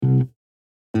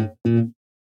I'm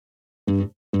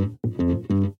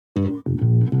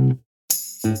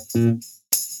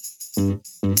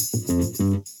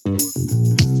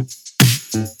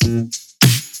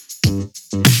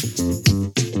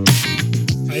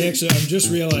just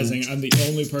realizing I'm the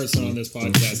only person on this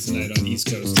podcast tonight on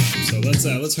East Coast time. So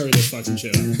let's hurry this fucking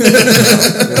shit up.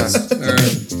 All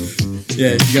right.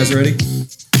 Yeah, you guys ready?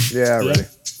 Yeah, ready.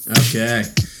 Okay.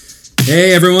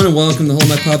 Hey everyone, and welcome to Hold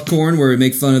My Popcorn, where we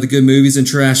make fun of the good movies and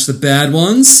trash the bad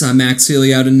ones. I'm Max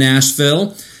Healy out in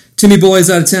Nashville. Timmy Boy's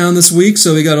out of town this week,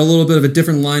 so we got a little bit of a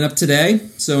different lineup today.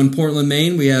 So in Portland,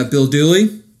 Maine, we have Bill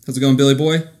Dooley. How's it going, Billy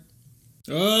Boy?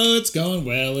 Oh, it's going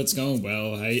well.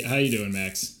 How you doing,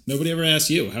 Max? Nobody ever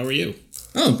asked you. How are you?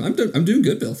 Oh, I'm doing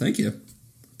good, Bill. Thank you.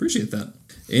 Appreciate that.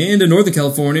 And in Northern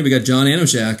California, we got John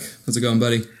Anoshak. How's it going,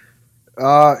 buddy?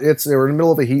 We're in the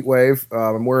middle of a heat wave.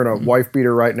 I'm wearing a wife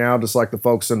beater right now, just like the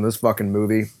folks in this fucking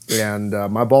movie, and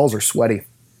my balls are sweaty.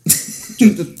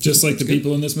 Just like the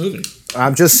people in this movie.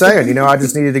 I'm just saying, I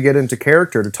just needed to get into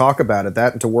character to talk about it,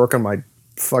 and to work on my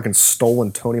fucking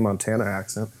stolen Tony Montana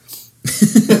accent.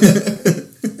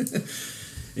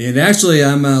 And actually,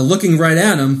 I'm looking right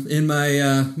at him in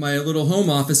my my little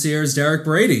home office here is Derek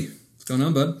Brady. What's going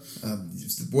on, bud?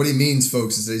 What he means,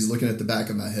 folks, is that he's looking at the back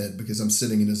of my head because I'm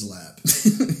sitting in his lap.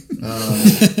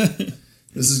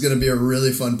 This is going to be a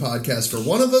really fun podcast for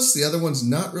one of us. The other one's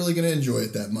not really going to enjoy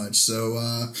it that much.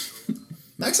 So,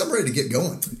 Max, I'm ready to get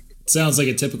going. Sounds like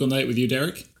a typical night with you,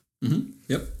 Derek. Mm-hmm.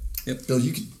 Yep. Bill,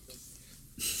 you can...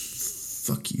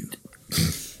 Fuck you.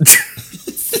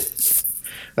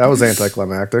 That was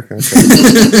anticlimactic.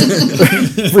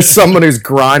 Okay. For someone who's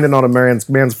grinding on a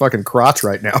man's fucking crotch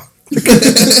right now.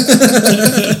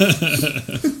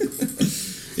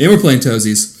 And we're playing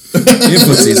toesies. And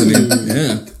footsies, I mean.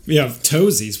 Yeah. Yeah,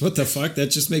 toesies. What the fuck? That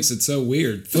just makes it so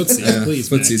weird. Footsies, please.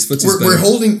 Footsies.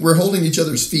 We're holding each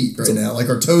other's feet right now, like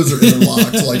our toes are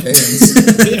interlocked like hands.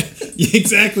 Yeah,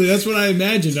 exactly. That's what I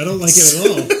imagined. I don't like it at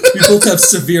all. We both have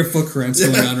severe foot cramps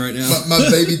going on right now. My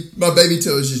baby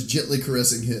toe is just gently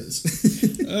caressing his.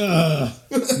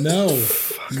 No.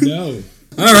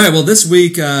 All right. Well, this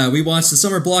week we watched the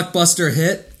summer blockbuster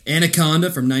hit Anaconda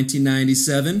from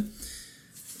 1997.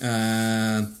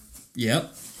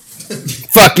 Yep.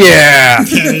 Fuck yeah!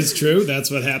 That is true. That's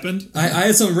what happened. I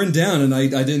had something written down and I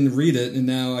didn't read it, and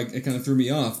now it kind of threw me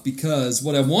off because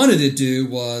what I wanted to do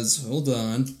was hold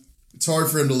on. It's hard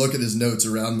for him to look at his notes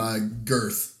around my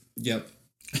girth. Yep.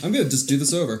 I'm gonna just do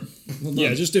this over.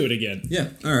 Yeah, just do it again. Yeah.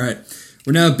 All right.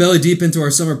 We're now belly deep into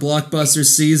our summer blockbuster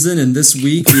season, and this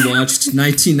week we watched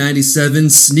 1997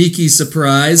 sneaky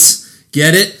surprise.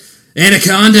 Get it?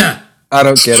 Anaconda. I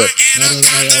don't get it.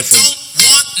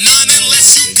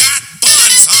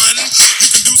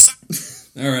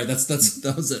 All right,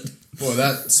 that was it. Boy,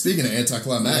 speaking of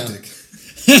anticlimactic.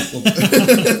 Yeah.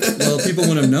 Well, people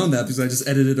wouldn't have known that because I just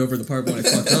edited over the part when I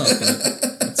fucked up, but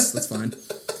that's fine.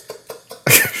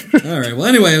 All right. Well,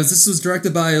 anyway, this was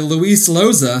directed by Luis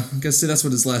Loza. I guess that's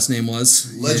what his last name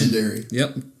was. Legendary. And,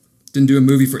 yep. Didn't do a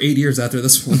movie for 8 years after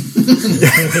this one.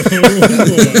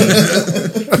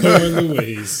 Poor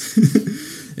Luis.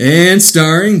 And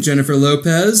starring Jennifer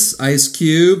Lopez, Ice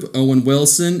Cube, Owen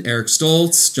Wilson, Eric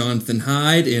Stoltz, Jonathan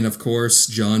Hyde, and of course,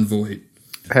 Jon Voight.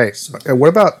 Hey, what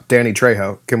about Danny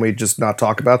Trejo? Can we just not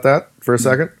talk about that for a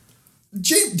second?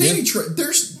 Danny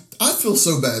Trejo, I feel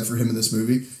so bad for him in this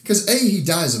movie because A, he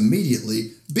dies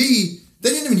immediately. B,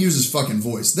 they didn't even use his fucking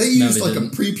voice. They used a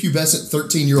prepubescent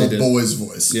 13-year-old boy's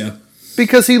voice. Yeah.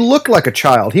 Because he looked like a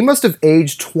child. He must have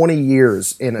aged 20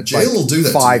 years in a jail will do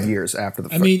that 5 years after the.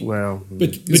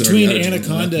 Between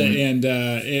Anaconda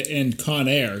and Con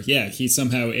Air, yeah, he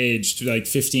somehow aged like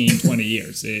 15, 20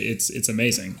 years. It's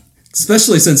amazing.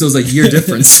 Especially since it was a year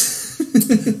difference.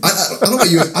 I don't know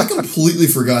about you. I completely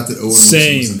forgot that Owen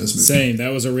Wilson was in this movie. Same.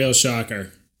 That was a real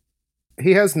shocker.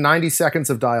 He has 90 seconds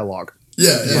of dialogue.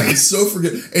 Yeah, he's so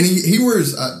forget. And he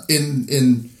wears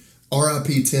in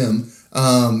R.I.P. Tim.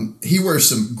 He wears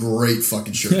some great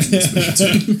fucking shirts in this movie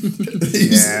too.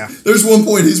 There's one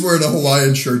point he's wearing a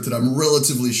Hawaiian shirt that I'm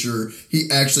relatively sure he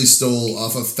actually stole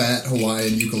off a fat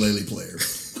Hawaiian ukulele player.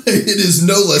 It is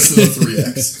no less than a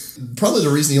 3X. Probably the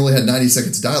reason he only had 90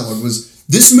 seconds of dialogue was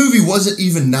this movie wasn't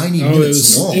even 90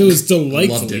 minutes long. It was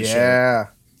delightful. Loved it. Yeah.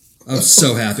 I was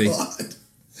so happy. God.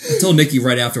 I told Nikki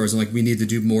right afterwards, I'm like, we need to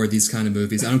do more of these kind of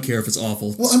movies. I don't care if it's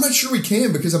awful. Well, I'm not sure we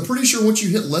can because I'm pretty sure once you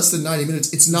hit less than 90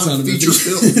 minutes, it's not a feature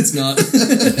film. It's not.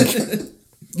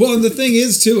 Well, and the thing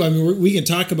is, too, I mean, we can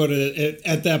talk about it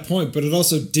at that point, but it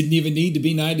also didn't even need to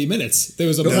be 90 minutes. There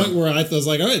was a point where I was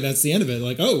like, all right, that's the end of it.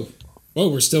 Like, oh, Oh,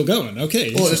 we're still going.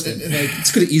 Okay. Well, This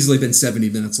could have easily been 70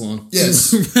 minutes long.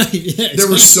 yes. Right, yeah, exactly. There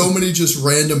were so many just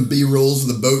random B-rolls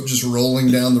of the boat just rolling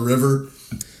down the river.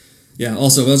 Yeah,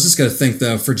 also, I was just got to think,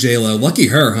 though, for J-Lo. Lucky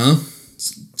her, huh?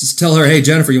 Just tell her, hey,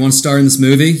 Jennifer, you want to star in this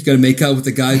movie? You got to make out with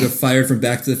the guy who got fired from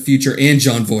Back to the Future and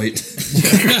John Voight.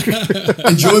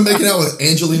 Enjoy making out with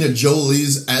Angelina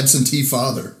Jolie's absentee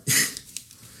father.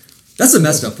 That's the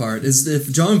messed up part, is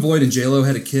if John Voight and J-Lo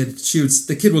had a kid,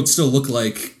 the kid would still look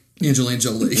like Angelina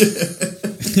Jolie.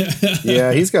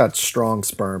 Yeah, he's got strong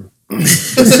sperm.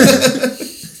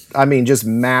 I mean, just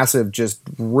massive, just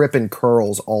ripping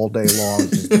curls all day long.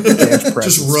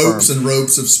 Just ropes and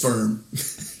ropes of sperm.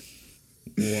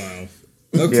 Wow.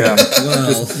 Okay, Yeah, well,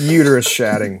 just uterus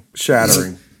shattering.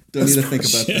 don't need to think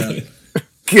about that.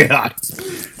 God,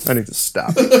 I need to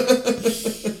stop.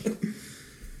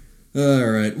 All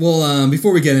right, well,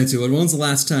 before we get into it, when was the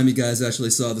last time you guys actually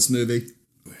saw this movie?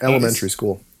 Elementary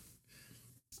school.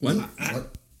 When?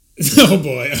 Oh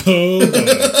boy.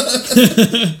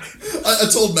 I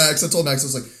told Max, I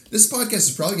was like, this podcast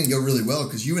is probably going to go really well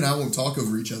because you and I won't talk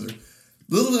over each other.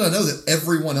 Little did I know that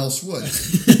everyone else would.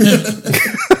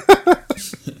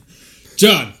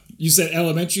 John, you said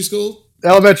elementary school?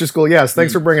 Elementary school, yes.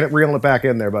 Thanks for reeling it back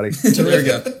in there, buddy. There you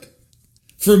go.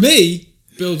 For me,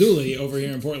 Bill Dooley over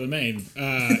here in Portland, Maine.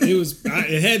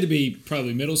 It had to be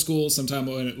probably middle school sometime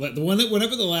whenever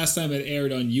the last time it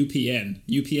aired on UPN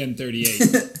 38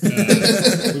 would be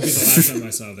the last time I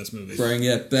saw this movie. Bring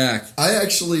it back. I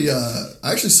actually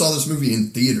saw this movie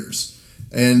in theaters,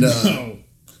 and Oh,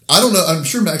 I don't know. I'm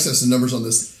sure Max has some numbers on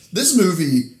this. This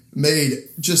movie made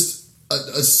just a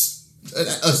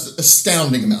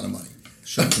astounding amount of money,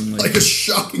 Shockingly. like a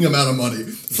shocking amount of money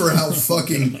for how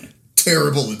fucking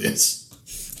terrible it is.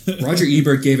 Roger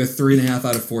Ebert gave it 3.5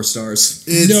 out of 4 stars.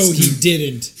 no, he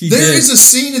didn't. There is a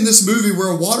scene in this movie where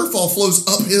a waterfall flows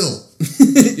uphill.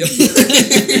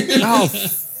 Oh,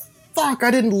 fuck,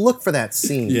 I didn't look for that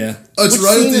scene. Yeah. Oh, it's What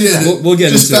right at scene the is end. that? We'll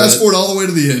get Just into fast it. forward all the way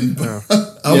to the end.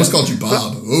 I almost called you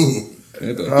Bob. Ooh.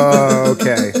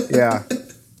 Okay, yeah.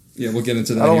 Yeah, we'll get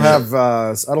into that. I don't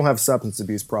here. have substance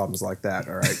abuse problems like that.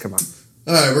 All right, come on.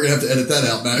 All right, we're going to have to edit that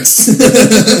out, Max.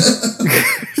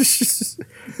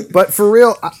 But for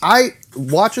real, I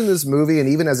watching this movie, and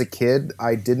even as a kid,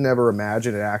 I did never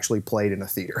imagine it actually played in a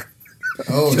theater.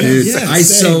 Oh, Dude, Yeah,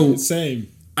 same.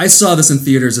 I saw this in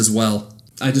theaters as well.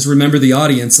 I just remember the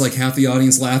audience, like half the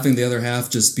audience laughing, the other half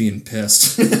just being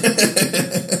pissed.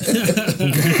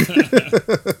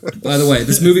 By the way,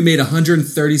 this movie made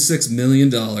 $136 million.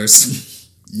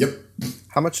 Yep.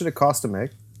 How much did it cost to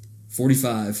make?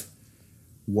 45.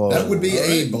 Whoa. That would be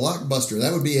a blockbuster.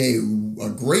 That would be a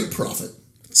great profit.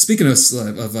 Speaking of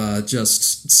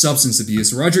just substance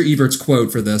abuse, Roger Ebert's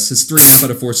quote for this is 3.5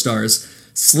 out of 4 stars.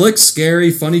 Slick, scary,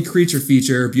 funny creature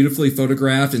feature, beautifully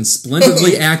photographed, and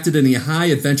splendidly acted in a high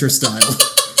adventure style.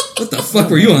 What the fuck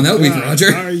were you on that week,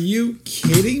 Roger? Are you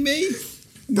kidding me?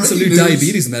 Some new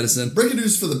diabetes medicine. Breaking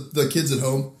news for the kids at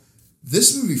home.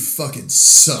 This movie fucking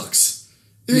sucks.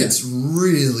 It's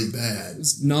really bad.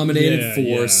 Nominated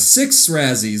for 6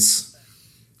 Razzies,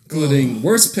 including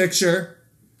Worst Picture,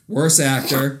 Worst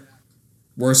Actor,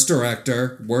 Worst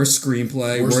Director, Worst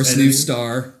Screenplay, Worst New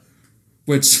Star,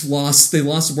 which they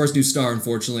lost Worst New Star,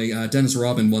 unfortunately. Dennis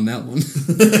Robin won that one.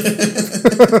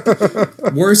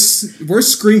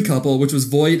 Worst Screen Couple, which was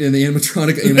Voight and the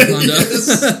animatronic Anaconda,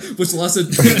 which lost to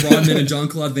Rodman and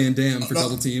Jean-Claude Van Damme for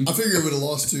Double Team. I figure it would have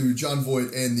lost to John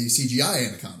Voight and the CGI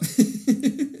Anaconda.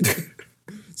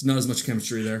 It's not as much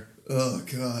chemistry there. Oh,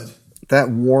 God. That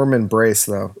warm embrace,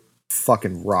 though,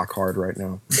 fucking rock hard right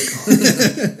now.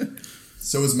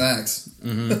 So is Max.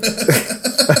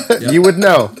 Mm-hmm. You would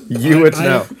know. You would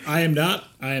know. I am not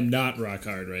rock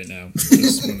hard right now.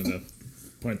 Just wanted to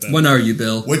point that When out. are you,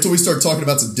 Bill? Wait till we start talking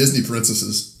about some Disney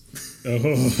princesses.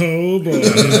 Oh boy!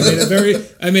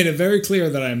 I made it very clear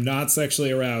that I am not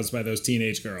sexually aroused by those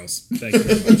teenage girls. Thank you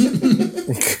very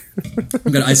much.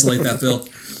 I'm going to isolate that, Bill.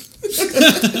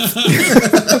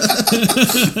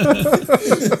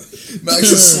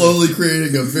 Max is slowly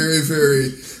creating a very, very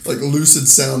lucid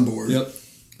soundboard. Yep.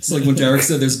 It's like when Derek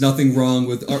said there's nothing wrong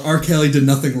with... R. Kelly did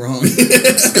nothing wrong.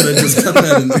 Just going to just cut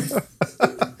that in there.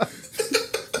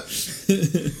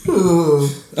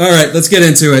 All right, let's get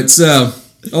into it. So,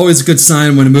 always a good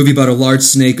sign when a movie about a large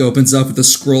snake opens up with a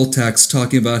scroll text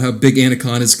talking about how big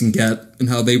anacondas can get and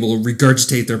how they will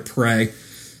regurgitate their prey,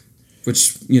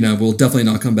 which, will definitely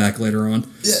not come back later on.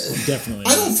 Yeah, Definitely.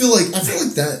 I feel like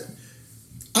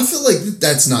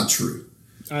that's not true.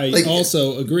 I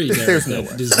also agree that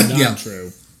that is not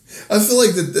true. I feel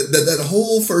like that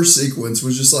whole first sequence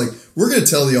was just like, we're going to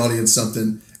tell the audience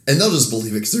something, and they'll just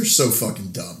believe it because they're so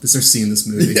fucking dumb. Because they're seeing this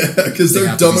movie. Yeah, because they're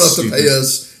have to dumb be enough to stupid. pay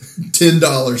us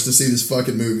 $10 to see this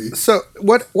fucking movie. So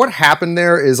what happened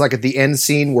there is like at the end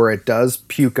scene where it does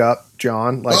puke up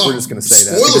John. Like we're just gonna say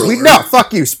that. spoiler Because alert. no,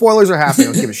 fuck you. Spoilers are happening.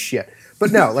 I don't give a shit.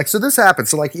 But no, like so this happens.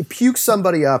 So like he pukes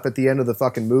somebody up at the end of the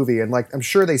fucking movie, and like I'm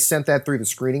sure they sent that through the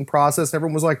screening process. And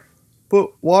everyone was like,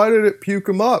 "But why did it puke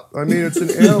him up? I mean, it's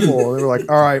an animal." And they were like,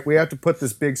 "All right, we have to put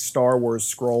this big Star Wars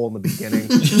scroll in the beginning.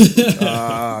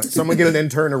 Someone get an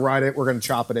intern to write it. We're gonna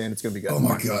chop it in. It's gonna be good." Oh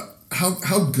my god,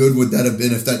 how good would that have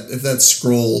been if that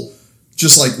scroll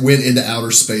just like went into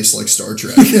outer space like Star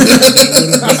Trek?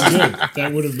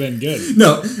 That would have been good.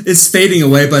 No, it's fading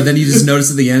away, but then you just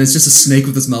notice at the end, it's just a snake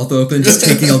with his mouth open, just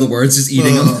taking all the words, just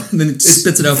eating them, and then it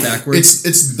spits it out backwards.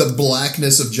 It's the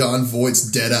blackness of John Voight's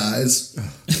dead eyes.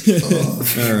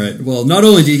 All right. Well, not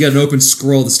only do you get an open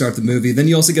scroll to start the movie, then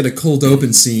you also get a cold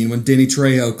open scene when Danny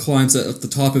Trejo climbs at the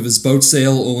top of his boat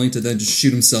sail, only to then just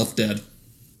shoot himself dead.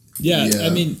 Yeah, Yeah. I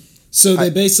mean, so they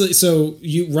basically, so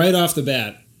you right off the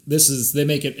bat, they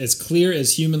make it as clear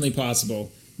as humanly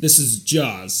possible. This is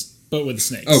Jaws, but with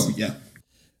snakes. Oh yeah.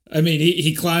 I mean,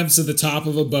 he climbs to the top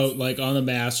of a boat, like on the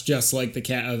mast, just like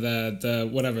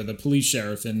the police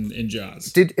sheriff in Jaws.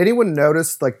 Did anyone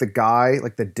notice like the guy,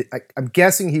 like I'm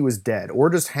guessing he was dead or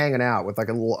just hanging out with like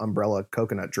a little umbrella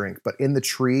coconut drink, but in the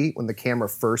tree when the camera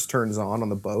first turns on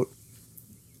the boat?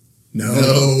 No.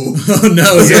 Oh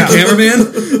no, is that cameraman?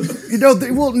 You know,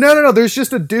 no. There's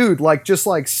just a dude, just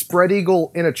spread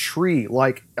eagle in a tree,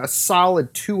 like a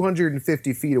solid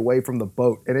 250 feet away from the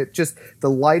boat, and the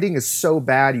lighting is so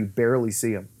bad you barely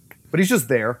see him, but he's just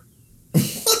there.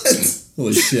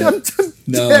 Holy shit! I'm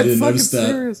No, dead I didn't fucking notice that.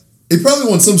 serious. He probably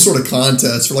won some sort of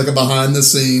contest for like a behind the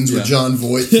scenes with Yeah. John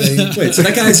Voight thing. Wait, so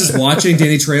that guy's just watching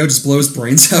Danny Trejo just blow his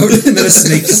brains out, and then a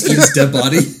snake just eats his dead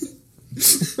body.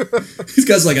 These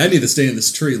guys are like, I need to stay in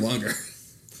this tree longer.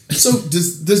 So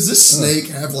does this snake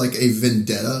have like a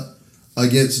vendetta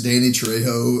against Danny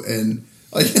Trejo and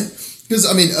like because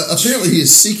I mean apparently he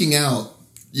is seeking out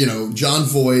John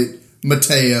Voight,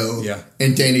 Mateo, Yeah.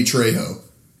 and Danny Trejo.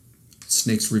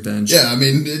 Snake's revenge. Yeah, I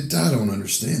mean I don't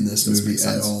understand this movie makes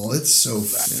at sense. all. It's so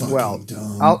fucking Well,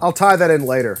 dumb. I'll tie that in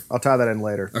later.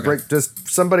 Okay. Break, just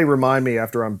somebody remind me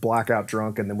after I'm blackout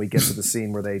drunk, and then we get to the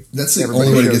scene where That's the everybody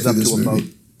only way to shows get up through to this a movie.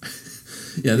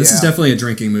 boat. Yeah, this is Yeah. definitely a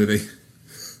drinking movie.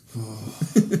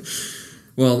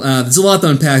 Well, there's a lot to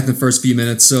unpack in the first few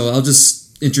minutes, so I'll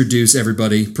just introduce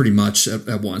everybody pretty much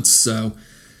at once. So,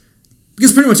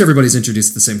 because pretty much everybody's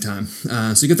introduced at the same time.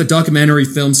 So you get the documentary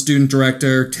film student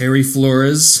director Terry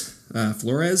Flores,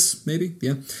 maybe,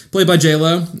 yeah, played by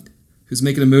J-Lo, who's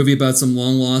making a movie about some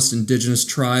long-lost indigenous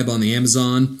tribe on the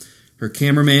Amazon. Her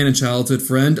cameraman and childhood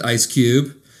friend Ice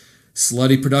Cube,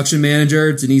 slutty production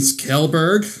manager Denise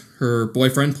Kellberg, her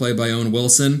boyfriend played by Owen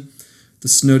Wilson, the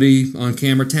snooty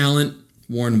on-camera talent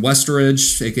Warren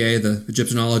Westeridge, a.k.a. the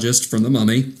Egyptologist from The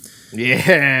Mummy. Yeah.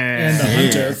 And the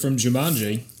hunter from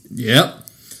Jumanji. Yep.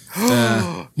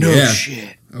 No yeah.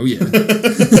 shit. Oh, yeah.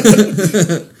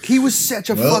 He was such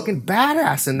a Well, fucking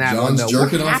badass in that one, John's though.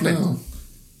 jerking What off happened? now.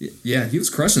 Yeah, he was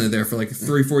crushing it there for like a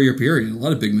 3-4 year period. A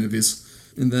lot of big movies.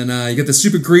 And then you got the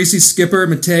super greasy skipper,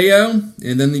 Mateo.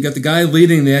 And then you got the guy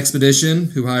leading the expedition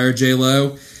who hired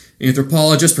J-Lo,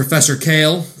 anthropologist Professor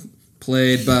Kale,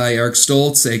 played by Eric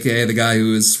Stoltz, a.k.a. the guy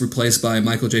who was replaced by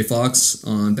Michael J. Fox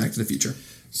on Back to the Future.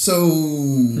 So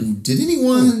did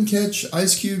anyone catch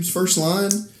Ice Cube's first line?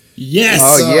 Yes.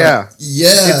 Oh, yeah. Yeah.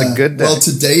 It's a good day. Well,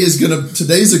 today's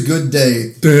a good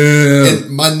day. Boo! And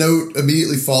my note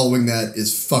immediately following that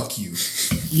is fuck you.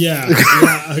 Yeah,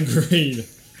 agreed.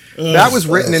 That was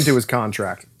written into his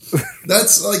contract.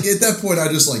 That's like at that point I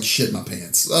just like shit my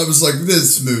pants. I was like,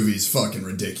 this movie's fucking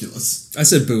ridiculous. I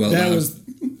said boo out That loud. was,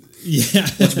 yeah.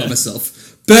 Watch by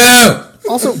myself. Boo!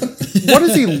 Also, what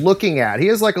is he looking at? He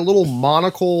has like a little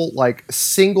monocle,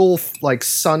 single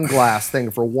sunglass thing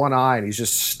for one eye, and he's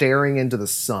just staring into the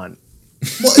sun.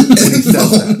 Well,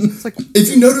 It's like, if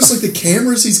you notice, like the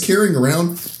cameras he's carrying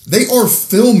around, they are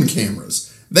film cameras.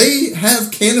 They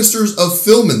have canisters of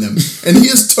film in them, and he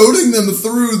is toting them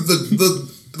through the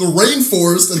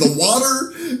rainforest and the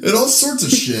water and all sorts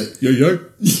of shit. Yo.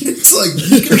 It's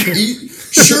like he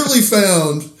surely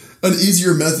found an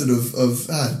easier method of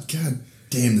God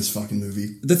damn this fucking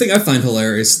movie. The thing I find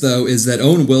hilarious, though, is that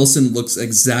Owen Wilson looks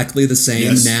exactly the same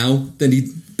Yes. now than he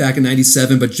back in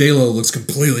 '97, but J-Lo looks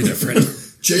completely different.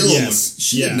 J-Lo, Yes.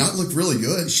 she Yeah. did not look really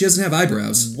good. She doesn't have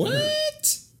eyebrows.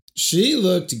 What? She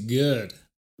looked good.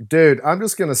 dude, I'm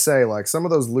just gonna say, some of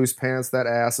those loose pants, that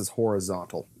ass is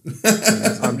horizontal.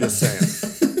 I'm just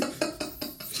saying.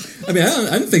 I mean,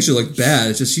 I don't think she looked bad.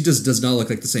 It's just she just does not look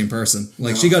like the same person.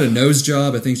 Like, she got a nose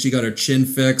job. I think she got her chin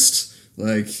fixed.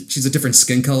 Like, she's a different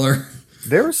skin color.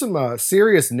 There were some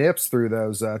serious nips through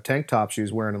those tank tops she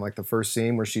was wearing in like the first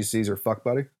scene where she sees her fuck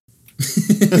buddy.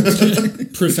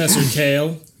 Professor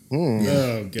Kale.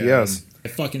 Oh, God. Yes. I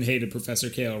fucking hated Professor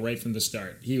Kale right from the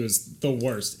start. He was the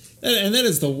worst. And that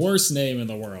is the worst name in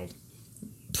the world.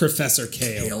 Professor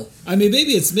Kale. I mean,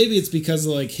 maybe it's because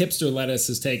like hipster lettuce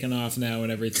has taken off now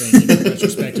and everything.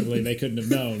 Retrospectively, they couldn't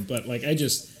have known. But like, I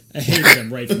hated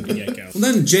him right from the get-go. Well,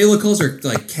 then Jayla calls her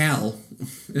like Cal.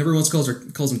 Everyone else calls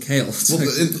him Kale. It's Well, like,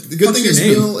 the good thing is,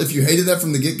 Bill, if you hated that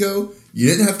from the get-go, you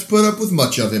didn't have to put up with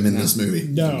much of him in this movie.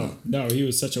 No, he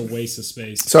was such a waste of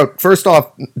space. So first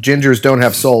off, gingers don't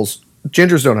have souls.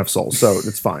 Gingers don't have souls, so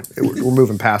it's fine. We're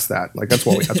moving past that. Like that's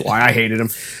why I hated him.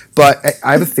 But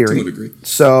I have a theory. To a degree.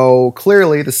 So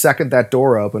clearly, the second that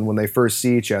door opened, when they first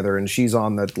see each other, and she's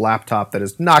on the laptop that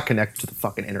is not connected to the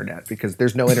fucking internet because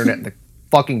there's no internet in the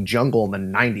fucking jungle in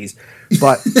the 90s.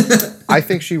 But I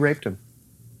think she raped him.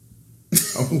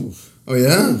 Oh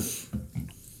yeah.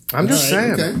 I'm just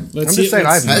saying. Okay. I'm just saying.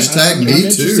 Hashtag me I'm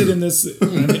interested too. in this.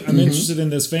 I'm interested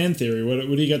in this fan theory. What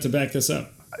do you got to back this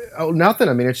up? Oh, nothing.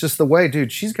 I mean, it's just the way,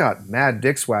 dude. She's got mad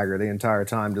dick swagger the entire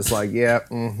time. Just like, yeah,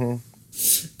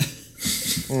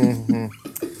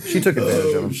 She took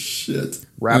advantage of him. Shit.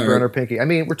 Wrapped around her pinky. I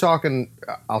mean, we're talking.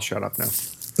 I'll shut up now.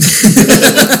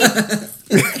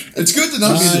 It's good to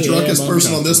not be the drunkest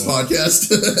person on this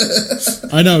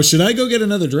podcast. I know. Should I go get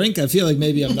another drink? I feel like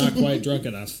maybe I'm not quite drunk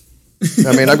enough.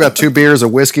 I mean, I've got 2 beers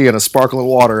of whiskey and a sparkling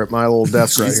water at my little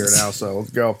desk right here now. So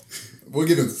let's go. We'll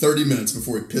give him 30 minutes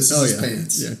before he pisses his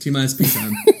pants. Yeah, T-minus peak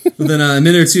time. Well, then a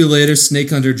minute or two later, Snake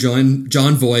Hunter John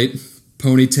Voight,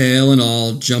 ponytail and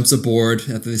all, jumps aboard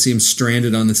after they see him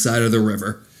stranded on the side of the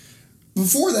river.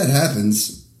 Before that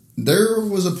happens, there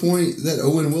was a point that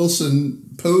Owen Wilson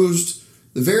posed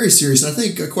the very serious, and I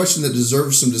think a question that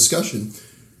deserves some discussion.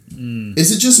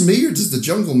 Is it just me, or does the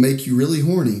jungle make you really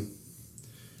horny?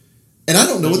 And I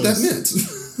don't know what that meant.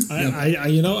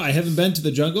 I haven't been to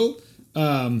the jungle,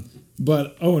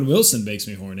 but Owen Wilson makes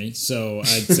me horny, so I'd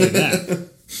say that.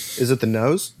 Is it the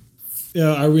nose?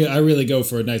 Yeah, I really go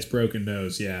for a nice broken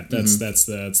nose. Yeah, that's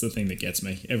the thing that gets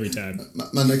me every time.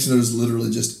 My next note is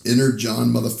literally just inner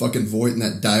John motherfucking Voight in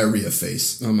that diarrhea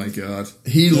face. Oh my god.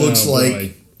 He looks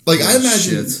boy. like I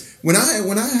imagine shit. when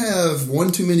I have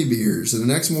one too many beers and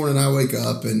the next morning I wake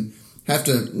up and have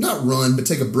to not run but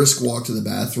take a brisk walk to the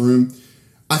bathroom.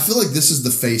 I feel like this is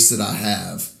the face that I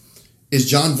have. Is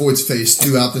John Voight's face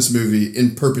throughout this movie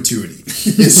in perpetuity.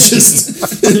 It's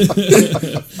just,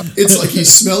 it's like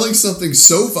he's smelling something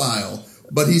so vile,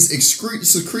 but he's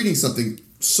secreting something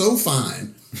so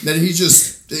fine that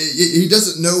he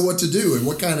doesn't know what to do and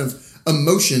what kind of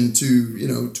emotion to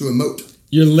emote.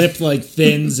 Your lip like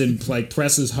thins and like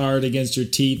presses hard against your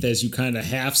teeth as you kind of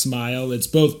half smile. It's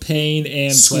both pain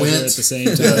and pleasure at the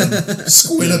same time.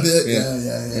 Squint a bit.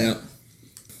 Yeah.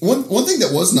 One thing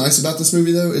that was nice about this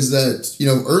movie, though, is that,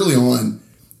 early on,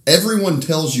 everyone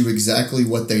tells you exactly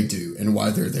what they do and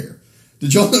why they're there.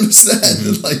 Did y'all notice that?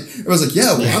 Mm-hmm. Like, everyone's like,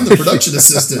 yeah, well, I'm the production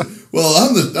assistant. Well,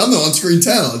 I'm the on-screen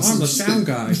talent. I'm the sound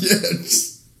guy. Yeah.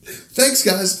 Thanks,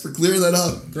 guys, for clearing that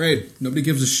up. Great. Nobody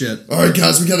gives a shit. All right,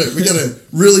 guys, we gotta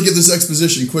really get this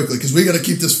exposition quickly because we gotta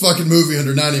keep this fucking movie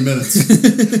under 90 minutes,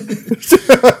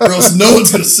 or else no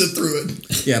one's gonna sit through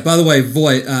it. Yeah. By the way,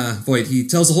 Voight, he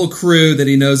tells the whole crew that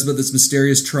he knows about this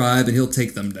mysterious tribe and he'll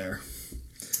take them there.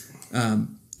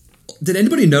 Did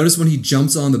anybody notice when he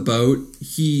jumps on the boat,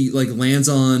 he like lands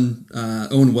on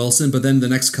Owen Wilson, but then the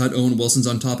next cut, Owen Wilson's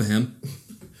on top of him?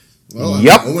 Well,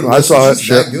 yep, Owen I saw it. Wilson's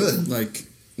just that good.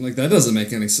 Like that doesn't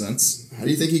make any sense. How do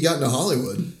you think he got into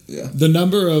Hollywood? Yeah. The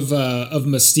number of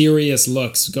mysterious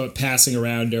looks passing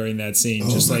around during that scene,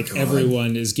 just like God.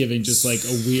 Everyone is giving just like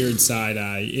a weird side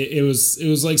eye. It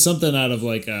was like something out of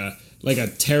like a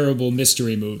terrible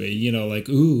mystery movie. Like,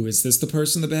 ooh, is this the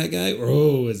person, the bad guy? Or,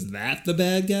 oh, is that the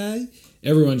bad guy?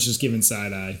 Everyone's just giving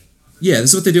side eye. Yeah,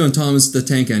 this is what they do on Thomas the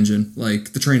Tank Engine,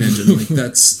 like the train engine. Like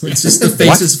it's just the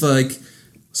faces of like,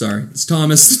 sorry, it's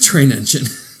Thomas the Train Engine.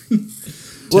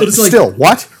 Well, it's still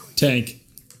what? Tank.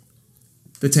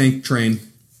 The tank train.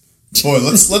 Boy,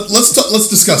 let's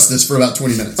discuss this for about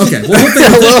 20 minutes. Okay,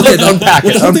 well, unpack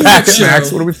it, Max.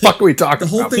 What the fuck are we talking about? The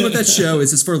whole thing with that show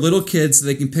is it's for little kids so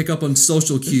they can pick up on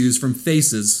social cues from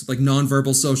faces, like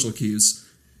nonverbal social cues,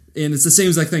 and it's the same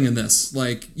exact thing in this.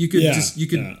 Like you could you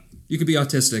could be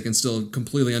autistic and still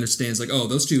completely understand. It's like, oh,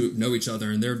 those two know each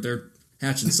other and they're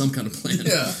hatching some kind of plan.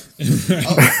 Yeah.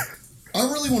 I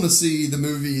really want to see the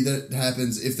movie that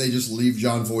happens if they just leave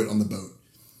John Voight on the boat.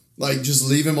 Like, just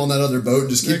leave him on that other boat and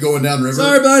just keep going down river.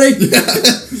 Sorry, buddy. We're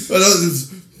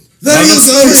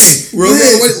over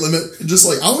the weight limit. And just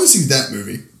like, I want to see that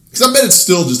movie. Because I bet it's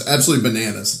still just absolutely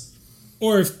bananas.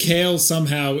 Or if Kale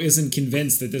somehow isn't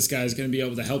convinced that this guy's going to be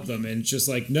able to help them, and it's just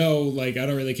like, no, like, I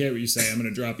don't really care what you say. I'm going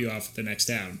to drop you off at the next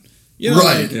town. You know,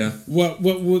 right. Like, yeah. What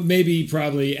maybe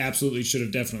probably absolutely should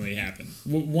have definitely happened.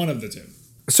 One of the two.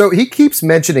 So he keeps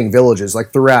mentioning villages,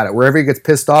 like throughout it. Wherever he gets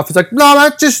pissed off, he's like, no,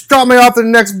 man, just drop me off at the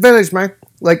next village, man.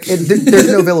 Like,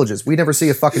 there's no villages. We never see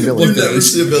a fucking village. You never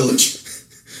see a village.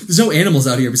 There's no animals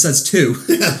out here besides two.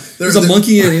 Yeah, There's a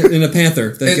monkey and a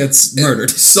panther that gets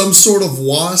murdered. Some sort of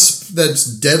wasp that's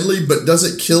deadly but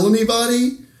doesn't kill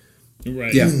anybody.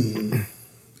 Right. Yeah.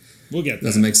 We'll get that.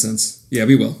 Doesn't make sense. Yeah,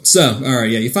 we will. So, all right,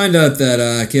 yeah, you find out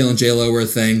that Kale and J-Lo were a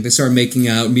thing. They start making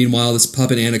out. Meanwhile, this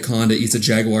puppet anaconda eats a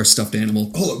jaguar stuffed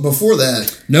animal. Hold on, before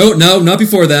that. No, not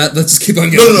before that. Let's just keep on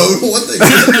going. No, one thing.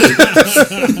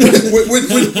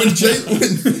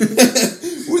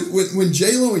 when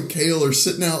J-Lo and Kale are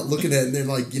sitting out looking at it and they're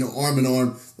like, arm in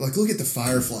arm, they're like, look at the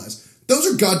fireflies.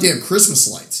 Those are goddamn Christmas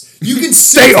lights. You can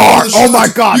see They are! the Oh my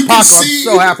shots. God, You Paco, can I'm see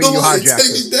so happy the you lights hijacked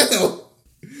hanging down.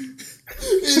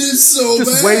 It is so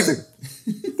Just bad. waving.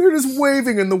 They're just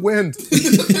waving in the wind. They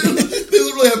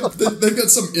literally they've got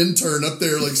some intern up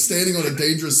there like standing on a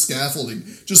dangerous scaffolding,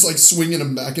 just like swinging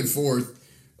them back and forth.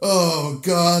 Oh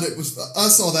God, I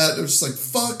saw that. It was just like,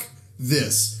 fuck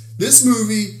this. This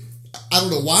movie, I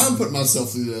don't know why I'm putting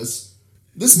myself through this.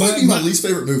 This might be my least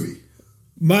favorite movie.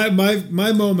 My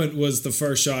moment was the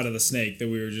first shot of the snake that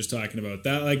we were just talking about.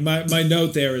 That like my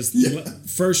note there is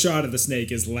first shot of the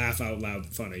snake is laugh out loud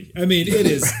funny. I mean, it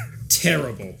is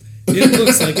terrible. It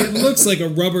looks like a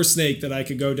rubber snake that I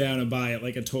could go down and buy at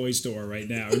like a toy store right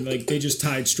now. And like they just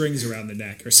tied strings around the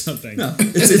neck or something. No,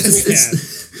 they're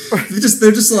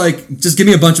just like, just give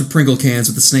me a bunch of Pringle cans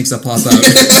with the snakes that pop out.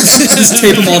 just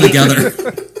tape them all together.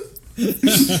 Dude,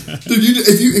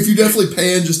 if you definitely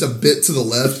pan just a bit to the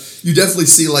left, you definitely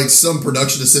see like some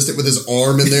production assistant with his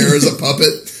arm in there as a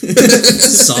puppet.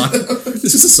 Sock. It's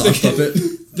just a sock puppet.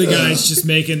 The guy's just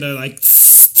making the like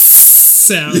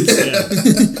sounds. Yeah.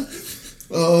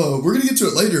 Oh, we're gonna get to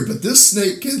it later, but this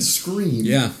snake can scream.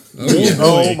 Yeah.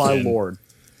 Oh my lord.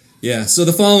 Yeah. So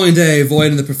the following day,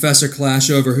 Void and the professor clash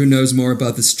over who knows more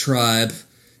about this tribe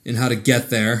and how to get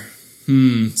there.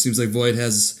 Seems like Void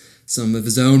has some of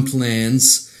his own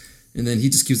plans, and then he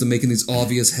just keeps on making these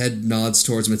obvious head nods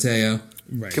towards Mateo.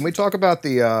 Right. Can we talk about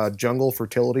the jungle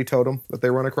fertility totem that they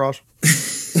run across?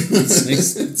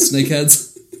 Snake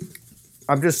heads.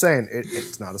 I'm just saying,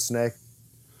 it's not a snake.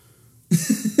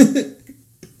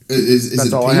 Is That's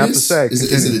it a all penis? I have to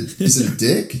say. Is it a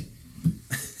dick?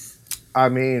 I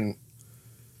mean,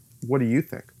 what do you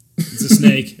think? It's a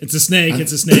snake. It's a snake.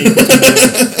 It's a snake.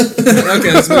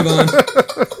 Okay, let's move on.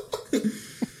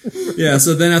 Yeah,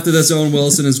 so then after this, Owen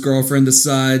Wilson and his girlfriend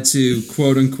decide to,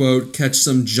 quote-unquote, catch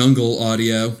some jungle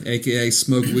audio, a.k.a.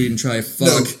 smoke weed and try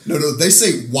fuck. No, they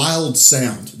say wild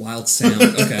sound. Wild sound,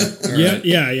 okay. All right.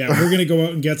 Yeah. We're going to go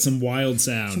out and get some wild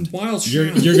sound. Wild You're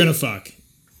sound. going to fuck.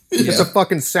 It's a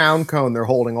fucking sound cone they're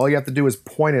holding. All you have to do is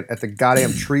point it at the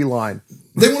goddamn tree line.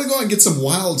 They want to go out and get some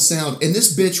wild sound, and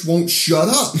this bitch won't shut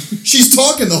up. She's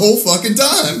talking the whole fucking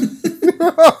time.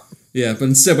 Yeah, but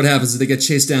instead what happens is they get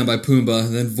chased down by Pumbaa,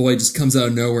 and then Void just comes out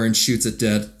of nowhere and shoots it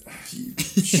dead.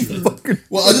 Sure.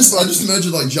 Well, I just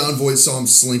imagine like John Voight saw him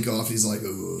slink off. He's like,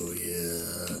 oh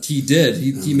yeah. He did.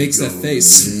 He makes that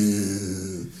face.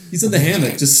 He's in the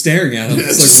hammock just staring at him. Yeah,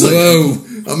 It's like, whoa.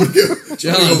 I'm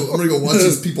gonna go watch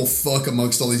these people fuck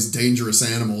amongst all these dangerous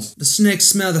animals. The snakes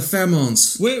smell the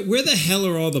pheromones. Where the hell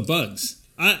are all the bugs?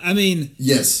 I mean,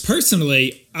 Yes.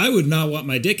 personally, I would not want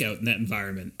my dick out in that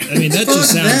environment. I mean, that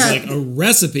just sounds that. like a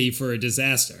recipe for a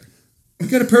disaster. We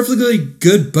got a perfectly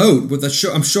good boat with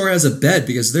I'm sure has a bed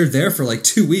because they're there for like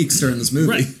 2 weeks during this movie.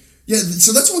 Right. Yeah,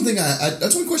 so that's one thing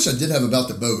that's one question I did have about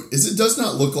the boat, is it does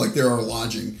not look like there are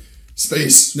lodging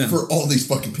space for all these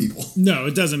fucking people. No,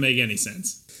 it doesn't make any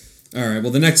sense. All right,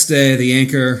 well, the next day, the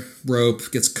anchor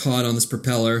rope gets caught on this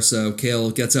propeller, so Kale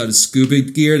gets out his scuba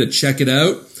gear to check it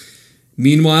out.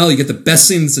 Meanwhile, you get the best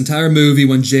scene in this entire movie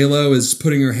when J-Lo is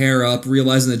putting her hair up,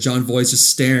 realizing that John Voight's just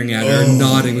staring at her and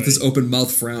nodding with his open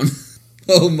mouth frown.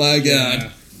 Oh my god.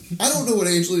 Yeah. I don't know what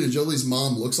Angelina Jolie's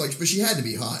mom looks like, but she had to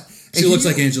be hot. She looks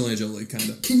like Angelina Jolie, kind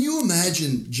of. Can you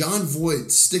imagine John Voight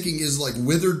sticking his like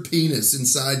withered penis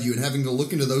inside you and having to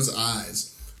look into those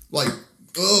eyes? Like,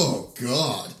 oh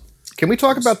god. Can we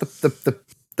talk about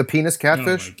the penis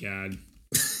catfish? Oh my god.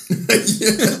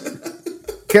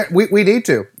 We need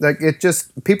to. Like, it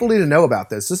just, people need to know about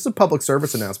this. This is a public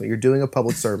service announcement. You're doing a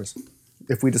public service.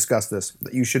 if we discuss this,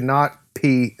 that you should not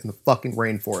pee in the fucking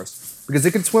rainforest because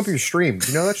it can swim up your stream. Do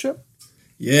you know that shit?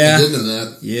 Yeah. I did know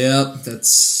that. Yep,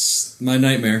 that's my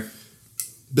nightmare.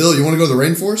 Bill, you want to go to the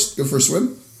rainforest? Go for a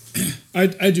swim?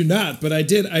 I do not, but I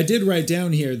did write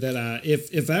down here that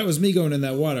if that was me going in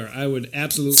that water, I would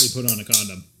absolutely put on a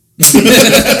condom.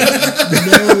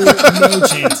 No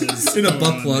chances. In a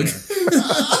butt plug.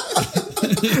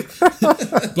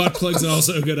 Butt plugs are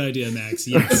also a good idea, Max.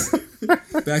 Yes.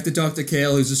 Back to Dr.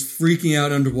 Kale, who's just freaking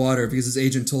out underwater because his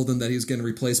agent told him that he was getting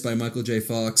replaced by Michael J.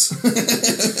 Fox.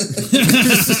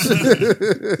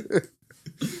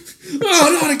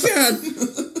 Oh, not again!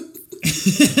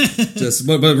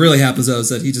 What really happens though is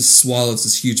that he just swallows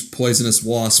this huge poisonous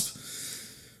wasp.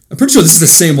 I'm pretty sure this is the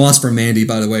same wasp from Mandy,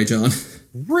 by the way, John.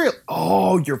 Real?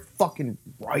 Oh, you're fucking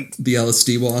right. The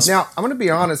LSD wasp. Now, I'm going to be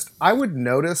honest. I would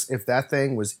notice if that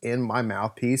thing was in my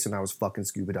mouthpiece and I was fucking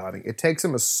scuba diving. It takes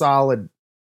him a solid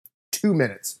 2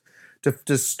 minutes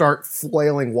to start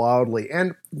flailing wildly.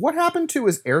 And what happened to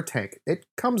his air tank? It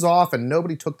comes off and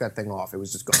nobody took that thing off. It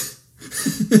was just gone.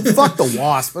 Fuck the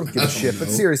wasp. I don't give a shit. But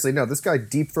seriously, no, this guy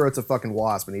deep throats a fucking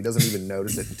wasp and he doesn't even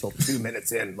notice it until 2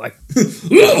 minutes in. Like,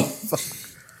 fuck.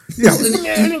 Yeah.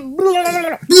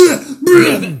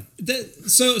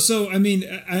 So I mean,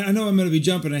 I know I'm going to be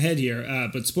jumping ahead here,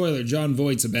 but spoiler: John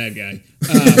Voight's a bad guy.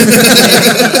 We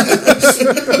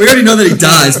already know that he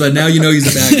dies, but now you know he's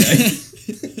a bad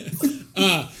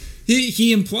guy.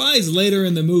 He implies later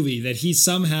in the movie that he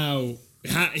somehow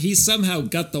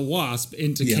got the wasp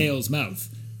into Kale's mouth.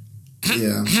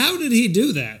 How did he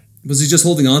do that? Was he just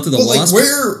holding on to the wasp? Like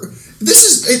this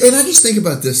is, and I just think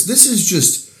about this. This is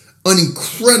just an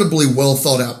incredibly well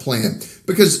thought out plan,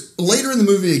 because later in the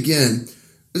movie, again,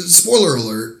 spoiler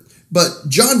alert, but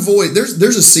John Voight,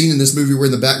 there's a scene in this movie where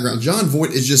in the background John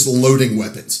Voight is just loading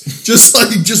weapons, just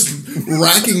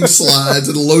racking slides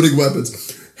and loading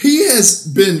weapons. He has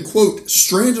been, quote,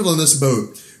 stranded on this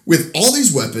boat with all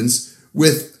these weapons,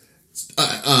 with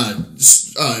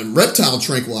reptile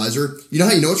tranquilizer. You know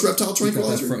how you know it's reptile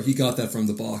tranquilizer? He got that from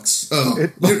the box.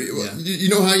 You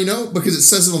know how you know? Because it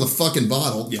says it on the fucking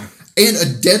bottle. Yeah. And a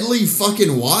deadly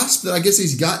fucking wasp that I guess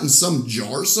he's got in some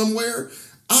jar somewhere.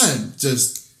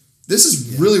 This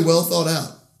is really well thought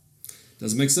out.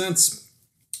 Doesn't make sense.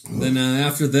 Then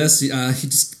after this, he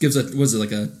just gives what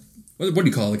do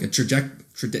you call it? Like a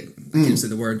I can't say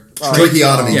the word.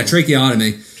 Tracheotomy. Yeah,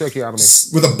 tracheotomy.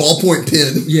 With a ballpoint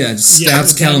pen. Yeah, just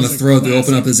stabs Cal in the throat to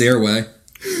open up his airway.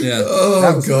 Yeah.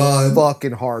 That was God.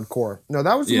 fucking hardcore. No,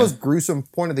 that was the most gruesome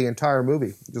point of the entire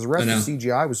movie. Because the rest of the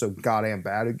CGI was so goddamn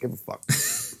bad, who'd give a fuck.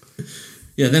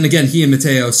 Yeah, then again, he and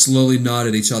Mateo slowly nod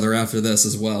at each other after this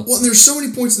as well. Well, and there's so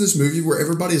many points in this movie where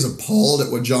everybody is appalled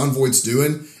at what John Voight's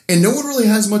doing, and no one really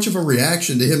has much of a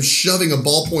reaction to him shoving a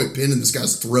ballpoint pen in this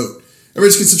guy's throat.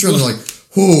 Everybody just gets around and they're like,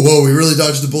 whoa, we really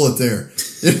dodged a bullet there.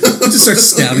 Just starts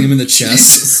stabbing him in the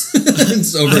chest.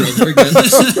 It's over and over again.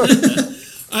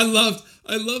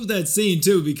 I love that scene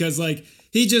too, because like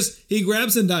he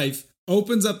grabs a knife,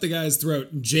 opens up the guy's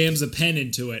throat, and jams a pen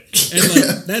into it, and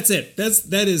like that's it.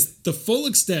 That is the full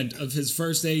extent of his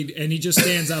first aid, and he just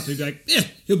stands up and be like, yeah,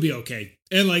 he'll be okay.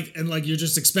 And you're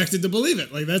just expected to believe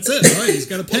it. Like, that's it. All right, he's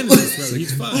got a pen in his throat.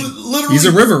 He's fine. He's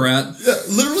a river rat. Yeah,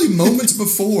 literally moments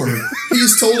before,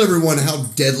 he's told everyone how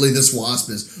deadly this wasp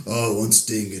is. Oh, one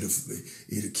sting, it'll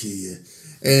kill you.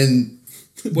 And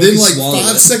then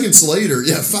 5 seconds later,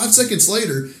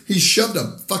 he shoved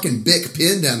a fucking Bic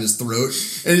pen down his throat.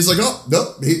 And he's like, oh,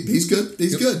 no, he's good.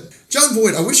 He's good. John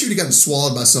Voight, I wish you'd have gotten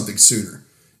swallowed by something sooner.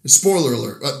 Spoiler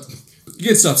alert. You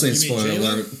can stop saying spoiler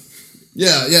alert.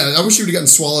 Yeah, I wish you would have gotten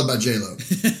swallowed by J-Lo.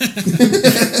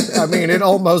 I mean, it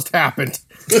almost happened.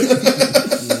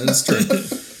 That's true.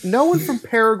 No one from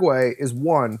Paraguay is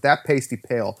one, that pasty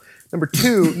pale. Number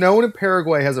two, no one in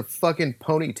Paraguay has a fucking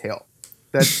ponytail.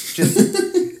 That's just,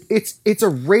 it's a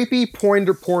rapey porn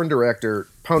director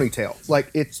ponytail.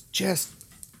 Like, it's just,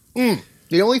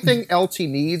 The only thing else he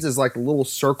needs is like little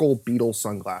circle Beetle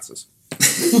sunglasses.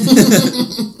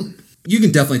 You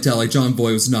can definitely tell, like, John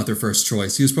Voight was not their first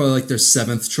choice. He was probably, like, their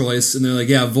seventh choice. And they're like,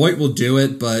 yeah, Voight will do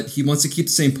it, but he wants to keep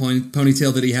the same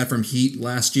ponytail that he had from Heat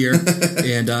last year.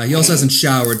 And he also hasn't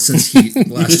showered since Heat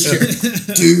last year.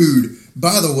 Dude,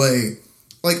 by the way,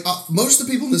 like, most of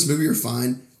the people in this movie are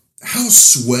fine. How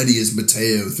sweaty is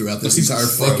Mateo throughout this entire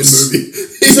fucking movie?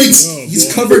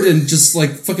 He's covered in just,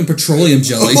 like, fucking petroleum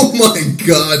jelly. Oh, my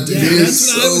God, dude. Yeah, that's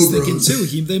what I was thinking, too.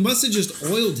 They must have just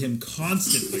oiled him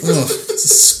constantly. Oh, it's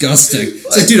disgusting.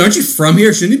 It's like, dude, aren't you from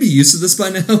here? Shouldn't you be used to this by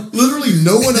now? Literally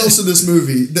no one else in this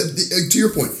movie, to your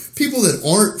point, people that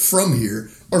aren't from here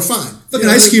are fine. Fucking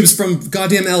Ice Cube's from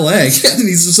goddamn LA. And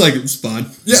he's just like, it's fine.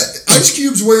 Yeah, Ice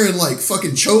Cube's wearing like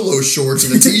fucking cholo shorts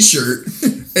and a t-shirt,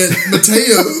 and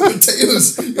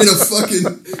Mateo's in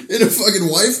a fucking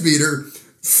wife beater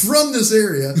from this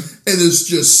area, and is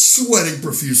just sweating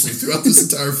profusely throughout this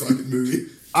entire fucking movie.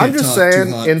 I'm just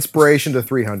saying, inspiration to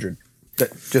 300.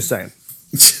 Just saying.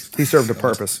 He served a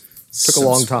purpose. Took a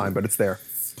long time, but it's there.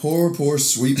 Poor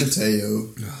sweet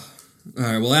Mateo. All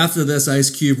right, well, after this, Ice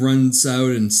Cube runs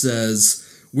out and says,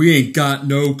 "We ain't got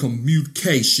no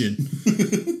communication."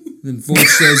 Then Voight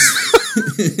says,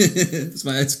 it's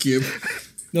my Ice Cube.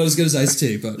 Not as good as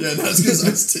Ice-T, but... Yeah, not as good as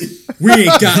Ice-T. "We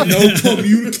ain't got no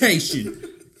communication."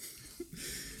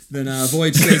 Then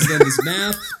Voight shows them his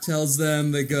map, tells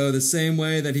them they go the same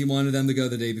way that he wanted them to go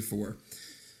the day before.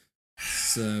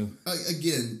 So...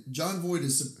 Again, John Voight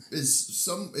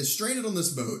is stranded on this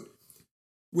boat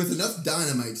with enough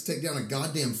dynamite to take down a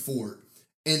goddamn fort,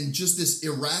 and just this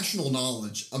irrational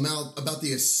knowledge about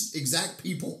the exact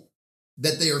people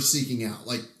that they are seeking out.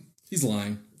 Like, he's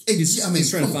lying. He's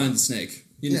trying to find the snake.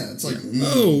 It's like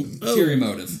ulterior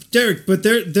motive. Derek, but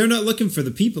they're not looking for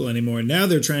the people anymore. Now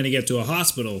they're trying to get to a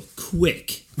hospital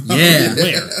quick. Yeah.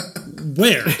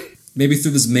 Where? Maybe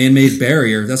through this man-made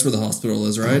barrier. That's where the hospital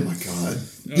is, right? Oh my god.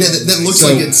 Yeah, that looks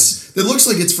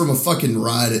like it's from a fucking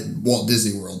ride at Walt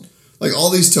Disney World. Like,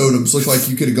 all these totems look like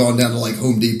you could have gone down to like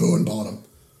Home Depot and bought them.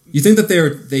 You think that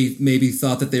they maybe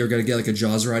thought that they were going to get like a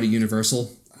Jaws ride at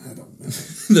Universal? I don't know.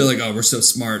 They're like, oh, we're so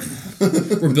smart.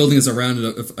 We're building this around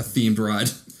a themed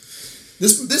ride.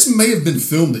 This may have been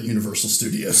filmed at Universal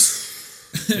Studios.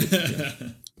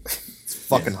 It's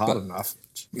fucking hot enough.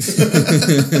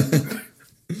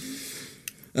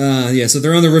 So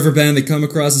they're on the river bend. They come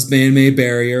across this man-made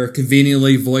barrier.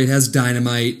 Conveniently, Voight has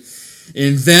dynamite.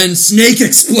 And then snake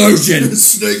explosion.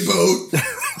 Snake boat.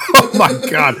 Oh my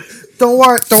god. Don't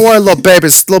worry, little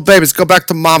babies. Little babies, go back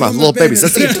to mama. Little babies.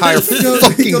 That's the entire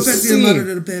fucking Go back to scene. your mother,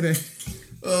 little baby.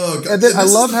 Oh, God. And then I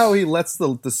love how he lets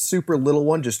the super little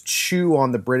one just chew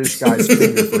on the British guy's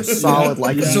finger for a solid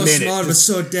a So minute. small, but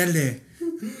so deadly.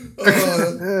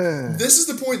 This is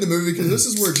the point in the movie, because this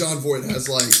is where John Voight has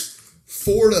like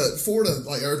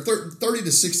 30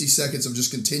 to 60 seconds of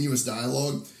just continuous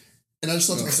dialogue. And I just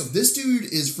thought to myself, this dude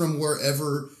is from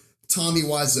wherever Tommy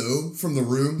Wiseau from The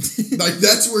Room, like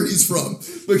that's where he's from,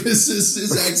 because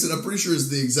his accent, I'm pretty sure, is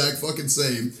the exact fucking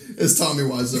same as Tommy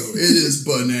Wiseau. It is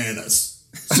bananas.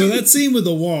 So that scene with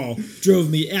the wall drove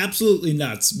me absolutely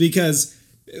nuts, because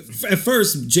at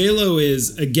first J-Lo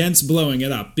is against blowing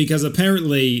it up, because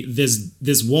apparently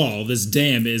this wall, this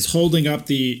dam, is holding up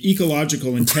the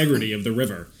ecological integrity of the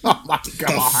river. Oh my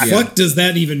god. The fuck does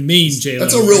that even mean, J-Lo?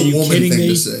 That's a real Are you woman kidding thing me?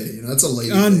 to say. That's a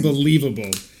lady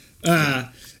Unbelievable.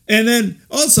 And then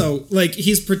also, like,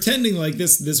 he's pretending like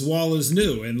this wall is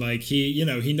new, and like he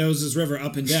knows his river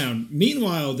up and down.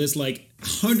 Meanwhile, there's like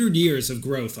 100 years of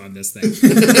growth on this thing.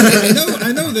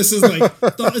 I know this is like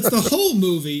it's the whole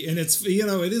movie, and it's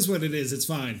it is what it is. It's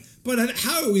fine. But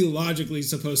how are we logically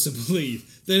supposed to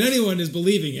believe that anyone is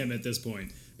believing him at this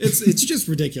point? It's just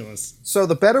ridiculous. So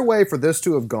the better way for this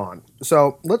to have gone.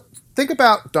 So let's think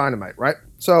about dynamite, right?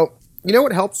 So you know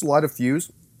what helps light a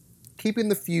fuse? Keeping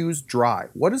the fuse dry.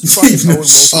 What is fucking Owen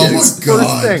Wilson Oh do? my First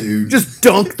god, thing, dude! just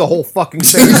dunk the whole fucking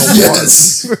thing in the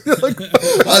Yes, water.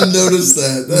 I noticed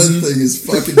that. That thing is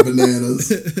fucking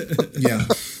bananas. Yeah.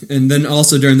 And then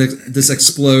also during this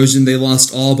explosion, they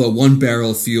lost all but one barrel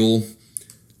of fuel.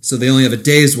 So they only have a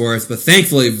day's worth, but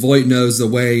thankfully Voight knows the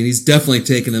way, and he's definitely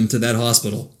taking them to that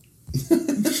hospital.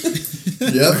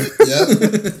 Yep.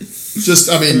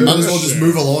 Might as well just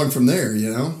move along from there,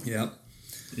 Yep.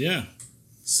 Yeah.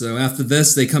 So after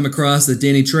this, they come across the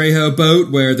Danny Trejo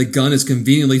boat, where the gun is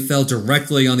conveniently fell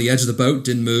directly on the edge of the boat,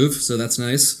 didn't move, so that's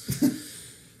nice.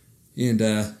 And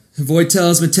Voight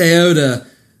tells Mateo to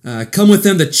come with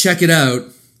them to check it out,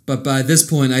 but by this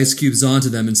point, Ice Cube's onto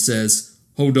them and says,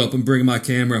 "Hold up, I'm bringing my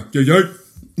camera." Yo.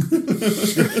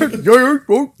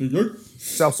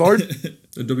 Southside.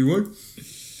 W-word?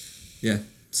 Yeah.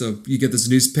 So you get this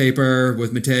newspaper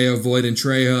with Mateo, Voight, and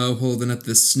Trejo holding up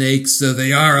the snake, so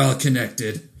they are all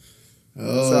connected.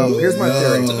 So here's my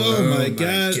theory. Oh my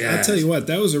god. I'll tell you what,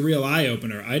 that was a real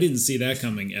eye-opener. I didn't see that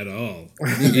coming at all.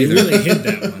 They really hit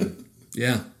that one.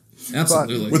 Yeah,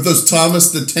 absolutely. With those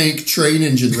Thomas the Tank train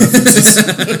engine references.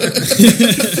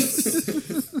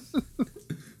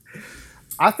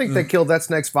 I think they killed that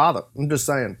snake's father. I'm just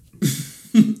saying.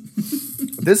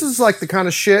 This is like the kind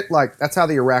of shit, like, that's how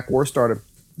the Iraq War started.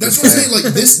 That's what I'm saying.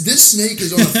 Like, this snake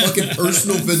is on a fucking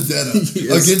personal vendetta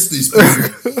against these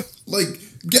people. Like,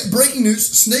 breaking news: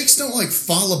 snakes don't like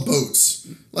follow boats.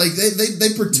 Like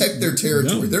they protect their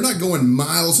territory. No. They're not going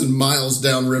miles and miles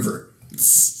downriver.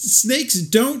 Snakes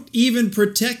don't even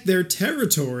protect their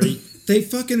territory. They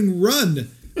fucking run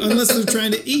unless they're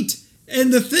trying to eat.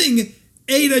 And the thing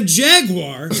ate a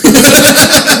jaguar.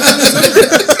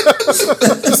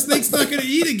 The snake's not going to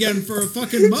eat again for a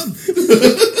fucking month.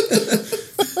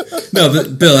 No,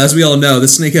 but Bill, as we all know, the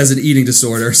snake has an eating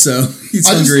disorder, so he's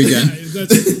hungry again.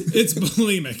 It's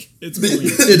bulimic. It's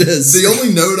bulimic. It is. The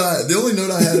only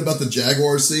note I had about the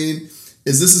Jaguar scene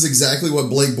is this is exactly what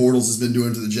Blake Bortles has been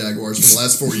doing to the Jaguars for the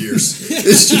last 4 years.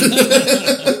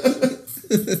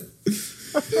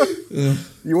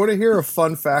 You want to hear a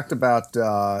fun fact about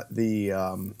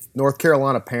the North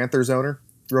Carolina Panthers owner,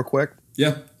 real quick?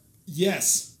 Yeah.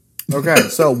 Yes. Okay,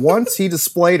 so once he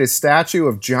displayed a statue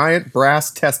of giant brass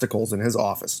testicles in his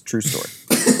office. True story.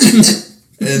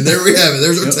 And there we have it.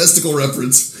 There's our testicle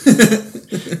reference.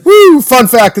 Woo! Fun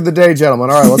fact of the day, gentlemen.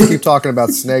 All right, let's keep talking about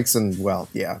snakes and, well,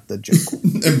 yeah, the joke.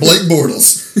 And Blake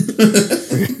Bortles.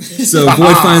 So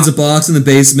Boyd finds a box in the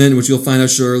basement, which you'll find out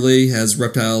shortly has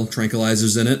reptile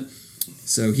tranquilizers in it.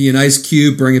 So he and Ice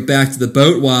Cube bring it back to the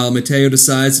boat while Mateo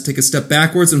decides to take a step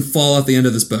backwards and fall off the end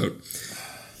of this boat.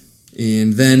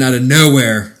 And then out of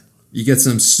nowhere, you get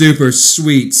some super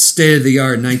sweet,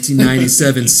 state-of-the-art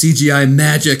 1997 CGI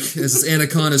magic as this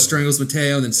anaconda strangles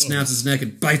Mateo and then snaps his neck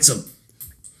and bites him.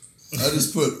 I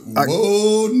just put,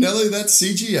 whoa, Nelly, that's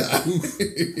CGI.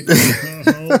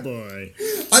 Oh boy.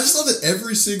 I just love that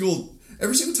every single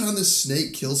time this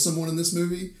snake kills someone in this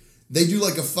movie, they do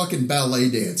like a fucking ballet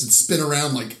dance and spin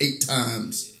around like 8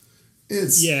 times.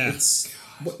 It's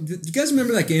What, do you guys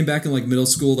remember that game back in like middle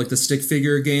school, like the stick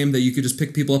figure game that you could just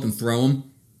pick people up and throw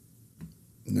them?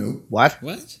 Nope. What?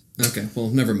 What? Okay, well,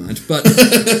 never mind. But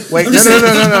Wait,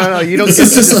 no. You don't get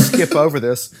to just skip over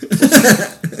this. What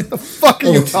the fuck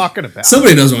are you talking about?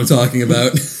 somebody knows what I'm talking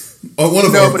about. One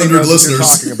of Nobody our 100 knows what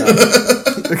listeners. you're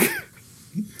talking about.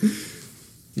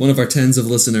 One of our tens of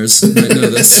listeners might know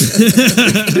this.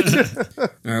 All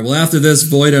right, well, after this,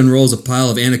 Void unrolls a pile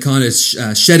of Anaconda's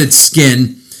shedded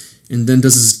skin and then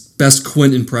does his best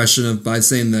Quint impression by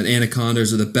saying that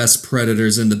anacondas are the best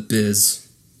predators in the biz.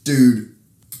 Dude,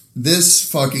 this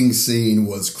fucking scene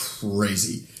was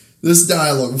crazy. This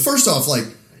dialogue. Well, first off, like,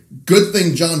 good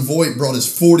thing John Voight brought his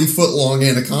 40-foot-long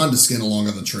anaconda skin along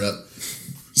on the trip.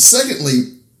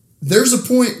 Secondly, there's a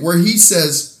point where he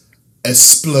says,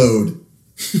 explode.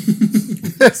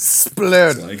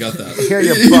 Explode. I got that. Hear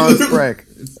your bones break.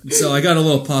 So I got a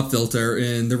little pop filter,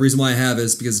 and the reason why I have it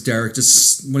is because Derek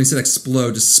just, when he said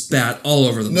explode, just spat all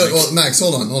over the No, mic. well, Max,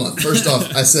 hold on. First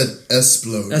off, I said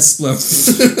explode. Explode.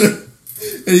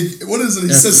 And what is it?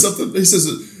 He says something. He says,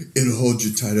 it'll hold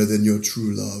you tighter than your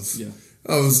true love. Yeah.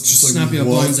 I was just like, Snap your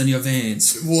what? bones and your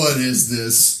veins. What is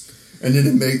this? And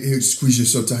then he'll squeeze you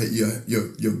so tight,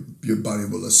 your body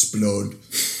will explode.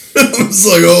 I was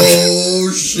like,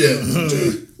 oh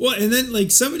shit. Well, and then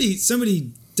like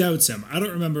somebody doubts him. I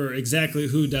don't remember exactly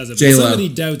who does it. But J-Lo. somebody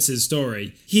doubts his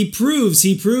story. He proves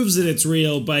that it's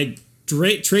real by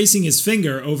tracing his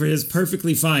finger over his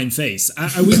perfectly fine face.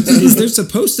 Is there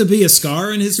supposed to be a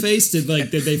scar in his face? Did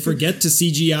they forget to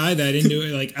CGI that into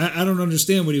it? Like I don't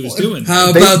understand what he was doing.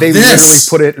 How They about literally this?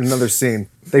 put it in another scene.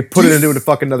 They put it into a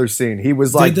fucking another scene. He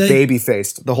was like they? baby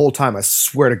faced the whole time. I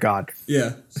swear to God.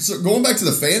 Yeah. So going back to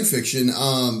the fan fiction,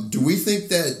 do we think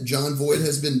that John Voight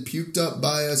has been puked up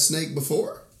by a snake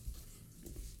before?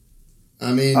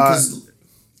 I mean, 'cause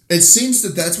it seems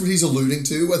that that's what he's alluding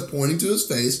to with pointing to his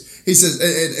face. He says,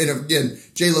 and again,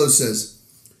 J-Lo says,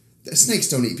 snakes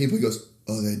don't eat people. He goes,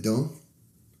 oh, they don't?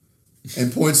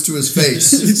 And points to his face.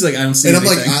 He's like, I don't see And I'm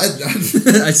anything.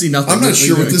 like, I see nothing. I'm not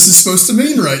sure what this is supposed to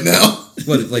mean right now.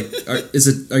 What, like,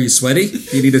 are you sweaty?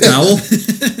 Do you need a towel?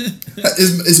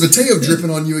 Is Mateo dripping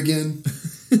on you again?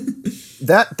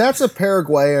 That's a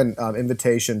Paraguayan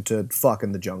invitation to fuck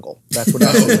in the jungle. That's what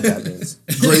that means.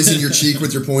 Grazing your cheek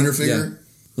with your pointer finger?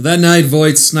 Well, that night,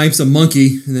 Voight snipes a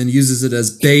monkey and then uses it as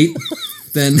bait.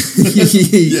 Then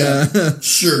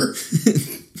Sure.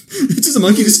 it's just a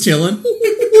monkey just chilling.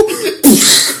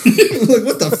 Like,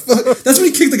 what the fuck? That's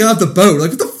when he kicked the guy off the boat.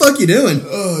 Like, what the fuck you doing?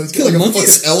 Oh, it's got Killing like a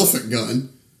monkeys? fucking elephant gun.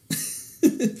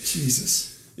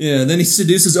 Jesus. Yeah, then he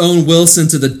seduces Owen Wilson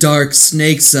to the dark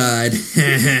snake side.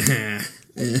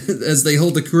 As they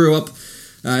hold the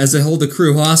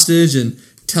crew hostage and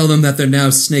tell them that they're now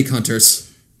snake hunters.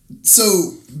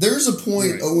 So there's a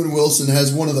point Owen Wilson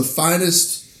has one of the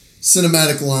finest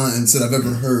cinematic lines that I've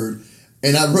ever heard,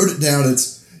 and I wrote it down.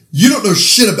 It's, you don't know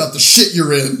shit about the shit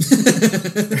you're in.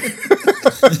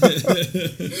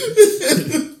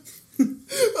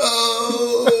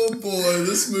 Oh boy. boy,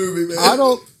 this movie, man.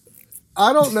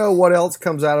 I don't know what else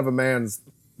comes out of a man's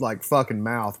like fucking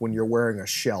mouth when you're wearing a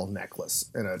shell necklace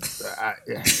and a.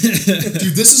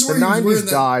 Dude, this is where the he was '90s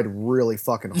died really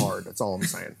fucking hard. That's all I'm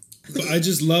saying. But I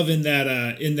just love in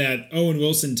that Owen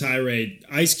Wilson tirade,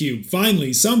 Ice Cube.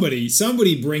 Finally,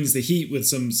 somebody brings the heat with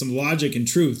some logic and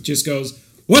truth. Just goes,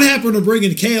 "What happened to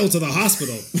bringing Kale to the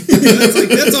hospital?"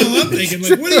 That's all I'm thinking.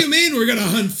 Like, what do you mean we're gonna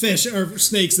hunt fish or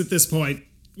snakes at this point?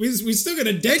 We still got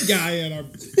a dead guy in our.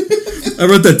 I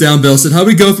wrote that down, Bill. Said, how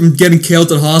we go from getting Kale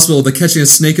to the hospital to catching a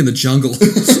snake in the jungle?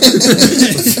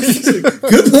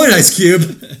 Good point, Ice Cube.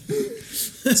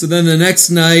 So then the next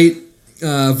night,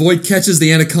 Voight catches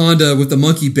the anaconda with the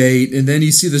monkey bait, and then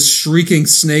you see the shrieking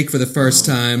snake for the first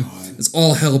time as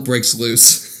all hell breaks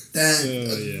loose. My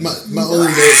only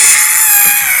note.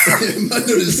 My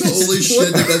note is, holy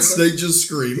shit, did that snake just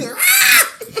scream?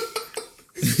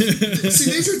 See,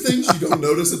 these are things you don't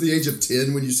notice at the age of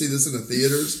 10 when you see this in the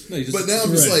theaters. No, but now I'm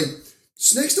just like,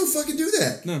 snakes don't fucking do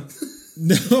that.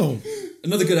 No.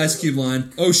 Another good Ice Cube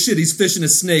line. Oh shit, he's fishing a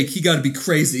snake. He got to be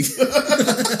crazy.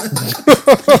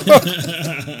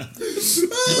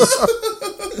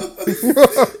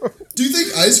 Do you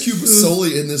think Ice Cube was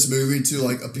solely in this movie to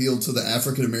like appeal to the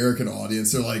African American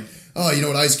audience? They're like, oh, you know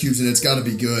what, Ice Cube's in, it's got to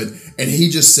be good, and he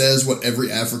just says what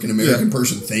every African American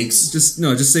person thinks. Just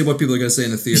say what people are gonna say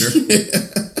in the theater.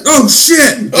 Oh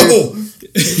shit! Oh,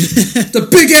 the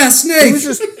big ass snake.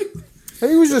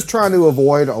 He was just trying to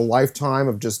avoid a lifetime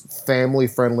of just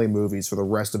family-friendly movies for the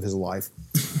rest of his life.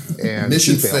 And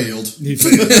mission failed. He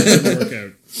failed. It didn't work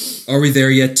out. Are we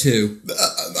there yet, too?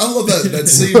 I love that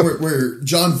scene where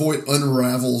John Voight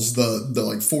unravels the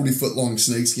like 40-foot long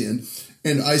snakeskin,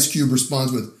 and Ice Cube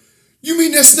responds with, "You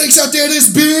mean that snake's out there this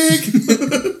big?"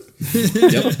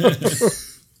 Yep.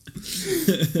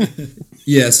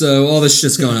 Yeah, so all this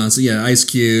shit's going on. So yeah, Ice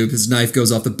Cube, his knife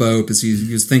goes off the boat because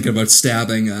he was thinking about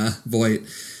stabbing Voight.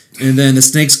 And then the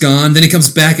snake's gone. Then he comes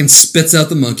back and spits out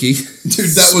the monkey.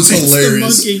 Dude, that was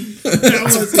hilarious. The monkey. That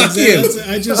was exactly.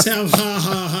 I just have ha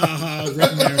ha ha ha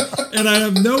written there, and I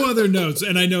have no other notes,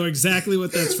 and I know exactly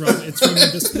what that's from. It's from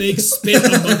when the snake spit a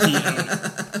monkey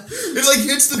out. It like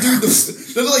hits the dude.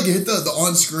 Then it like hit the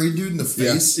on-screen dude in the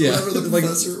face. Yeah. Whatever, the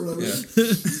professor or whatever.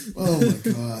 Yeah. Oh my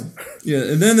god. Yeah,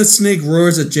 and then the snake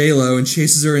roars at J-Lo and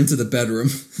chases her into the bedroom.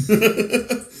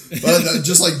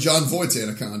 Just like John Voight's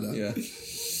anaconda. Yeah.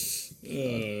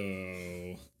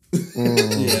 Yeah.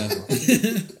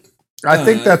 I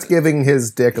think that's giving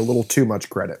his dick a little too much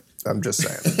credit. I'm just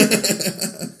saying.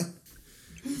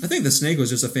 I think the snake was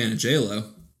just a fan of J-Lo.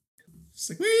 It's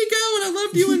like, where are you going? I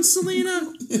loved you and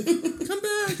Selena. Come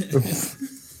back.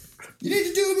 You need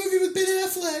to do a movie with Ben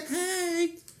Affleck.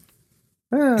 Hey.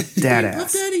 Dad Puff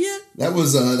ass. Daddy yet? That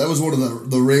was one of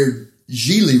the rare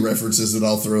Geely references that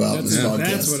I'll throw out in this podcast.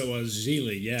 That's what it was.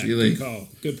 Geely. Yeah. Geely.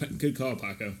 Good call,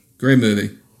 Paco. Great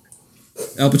movie.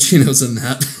 Al Pacino's in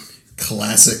that.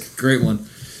 Classic. Great one.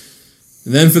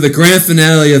 And then for the grand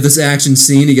finale of this action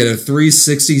scene, you get a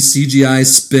 360 CGI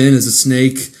spin as a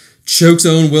snake chokes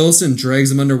Owen Wilson, drags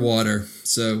him underwater.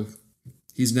 So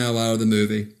he's now out of the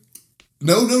movie.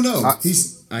 No.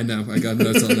 I know. I got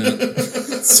notes on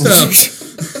that. So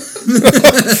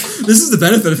this is the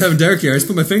benefit of having Derek here. I just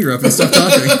put my finger up and stop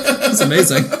talking. It's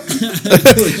amazing.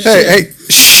 Hey,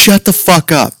 shut the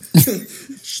fuck up.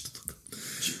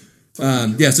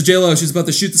 So J-Lo, she's about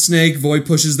to shoot the snake. Voight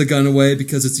pushes the gun away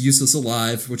because it's useless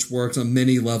alive, which works on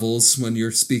many levels when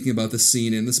you're speaking about this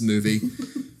scene in this movie.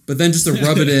 But then just to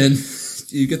rub it in,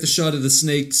 you get the shot of the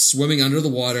snake swimming under the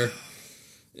water,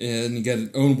 and you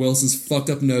get Owen Wilson's fucked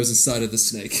up nose inside of the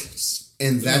snake.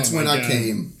 And that's when I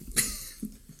came.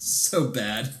 So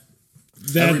bad.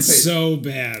 That's so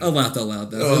bad. I laughed out loud,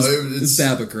 though. It's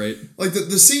bad, but great. Like, the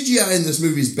CGI in this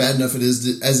movie is bad enough as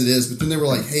it is, but then they were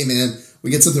like, hey, man, we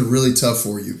get something really tough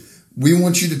for you. We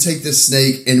want you to take this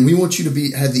snake, and we want you to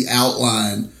have the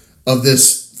outline of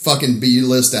this fucking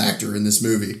B-list actor in this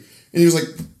movie. And he was like,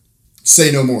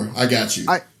 say no more. I got you.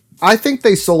 I think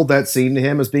they sold that scene to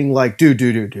him as being like, dude,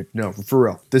 no, for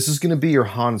real. This is going to be your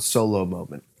Han Solo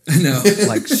moment. I know.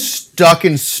 Like, stuck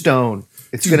in stone.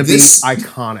 It's going to be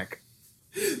iconic.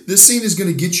 This scene is going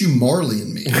to get you Marley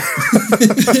and me.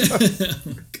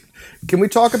 Can we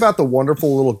talk about the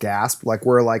wonderful little gasp, like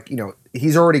where, like, you know,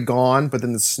 he's already gone, but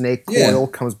then the snake coil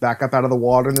comes back up out of the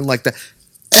water, and then like the,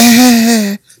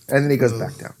 and then he goes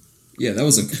back down. Yeah, that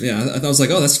was I was like,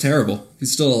 oh, that's terrible.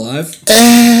 He's still alive.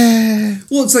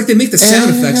 Well, it's like they make the sound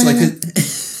effects like.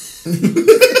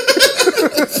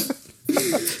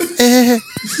 Anyway,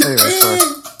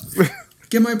 sorry.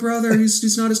 Get my brother.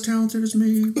 He's not as talented as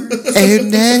me. Oh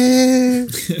no!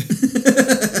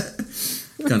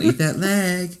 Gonna eat that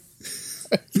leg.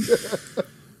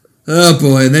 Oh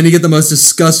boy, and then you get the most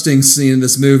disgusting scene in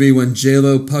this movie when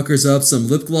J-Lo puckers up some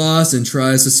lip gloss and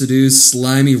tries to seduce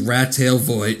slimy rat tail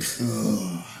Voight.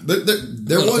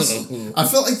 There was, I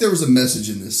felt like there was a message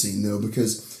in this scene though,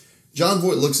 because John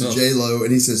Voight looks at J-Lo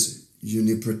and he says, "You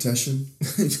need protection."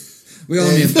 We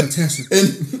all need protection.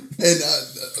 And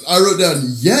I wrote down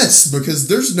yes, because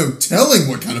there's no telling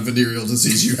what kind of venereal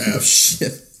disease you have.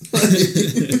 Shit.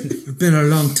 It's been a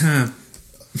long time.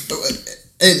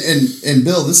 And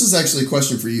Bill, this is actually a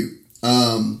question for you.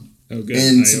 Oh, good.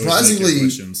 And surprisingly,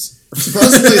 it's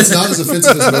not as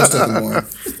offensive as most of them are.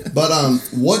 But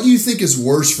what do you think is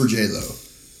worse for J-Lo?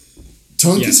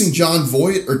 Tongue kissing John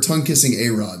Voight or tongue kissing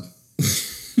A-Rod?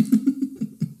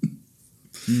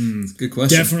 Good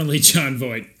question. Definitely John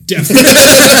Voight. Definitely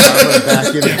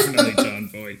John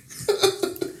Voight.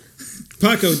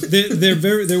 Paco,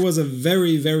 there was a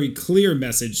very, very clear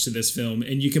message to this film,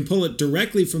 and you can pull it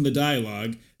directly from the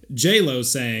dialogue. J-Lo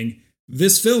saying,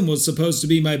 "This film was supposed to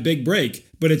be my big break,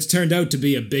 but it's turned out to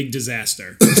be a big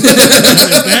disaster."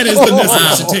 That is the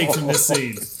message to take from this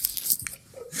scene.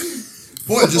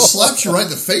 Boy, it just slaps you right in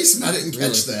the face, and I didn't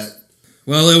catch that.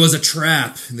 Well, it was a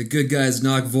trap, and the good guys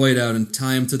knock Voight out and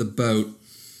tie him to the boat.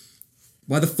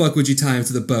 Why the fuck would you tie him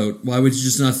to the boat? Why would you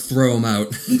just not throw him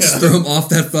out? Just throw him off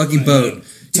that fucking boat.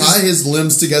 Tie his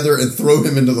limbs together and throw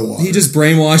him into the water. He just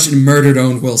brainwashed and murdered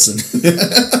Owen Wilson.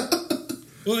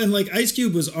 Well, and like Ice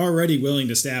Cube was already willing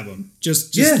to stab him.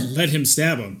 Just let him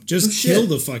stab him. Just kill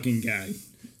the fucking guy.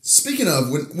 Speaking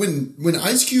of, when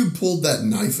Ice Cube pulled that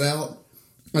knife out,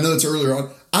 I know it's earlier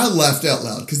on, I laughed out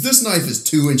loud because this knife is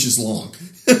 2 inches long.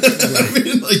 I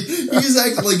mean, like, he's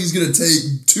acting like he's going to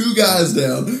take 2 guys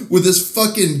down with this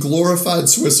fucking glorified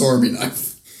Swiss Army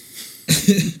knife.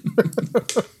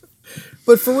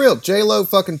 But for real, J-Lo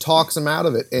fucking talks him out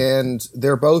of it, and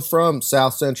they're both from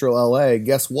South Central LA.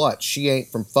 Guess what? She ain't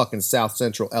from fucking South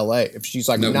Central LA. If she's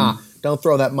like, nah, don't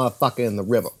throw that motherfucker in the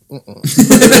river.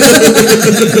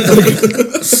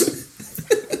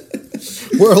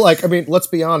 We're like, I mean, let's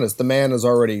be honest. The man has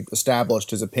already established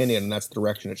his opinion, and that's the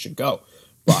direction it should go.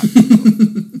 But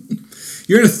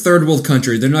you're in a third world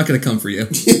country. They're not going to come for you.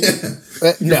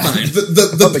 No.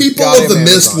 The people of the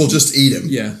mist will just eat him.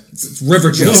 Yeah. It's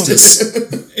river justice.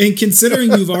 And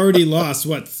considering you've already lost,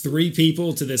 3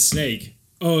 people to this snake?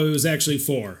 Oh, it was actually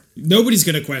 4. Nobody's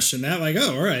going to question that. Like,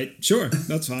 oh, all right, sure,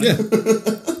 that's fine. Yeah.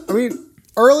 I mean,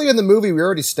 early in the movie, we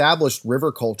already established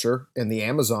river culture in the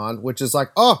Amazon, which is like,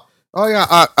 oh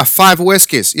yeah, 5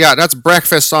 whiskeys. Yeah, that's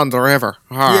breakfast on the river.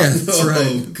 Yeah, that's right.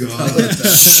 Oh, God.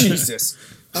 Jesus.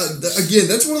 Again,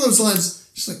 that's one of those lines,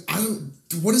 just like,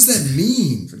 what does that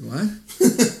mean? What?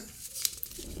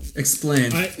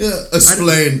 Explain.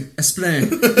 Explain. Explain.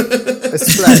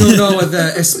 I don't know what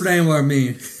that explain word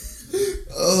means.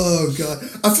 Oh God!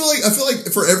 I feel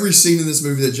like for every scene in this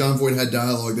movie that John Voight had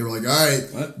dialogue, they were like, "All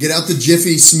right, get out the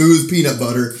Jiffy smooth peanut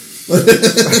butter."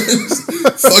 Fucking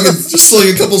just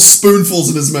sling a couple spoonfuls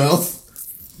in his mouth.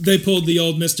 They pulled the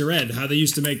old Mr. Ed, how they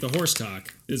used to make the horse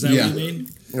cock. Is that what you mean?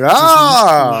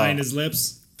 Line his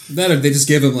lips. That or they just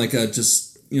gave him like a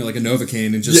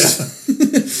Novocaine and just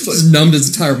numbed his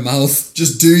entire mouth.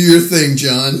 Just do your thing,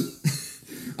 John.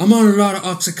 I'm on a lot of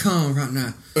Oxycontin right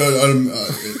now.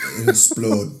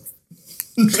 Explode.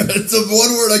 That's the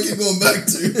one word I keep going back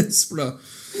to. Explode.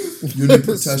 Unit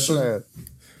protection.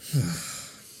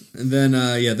 And then,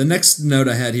 the next note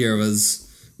I had here was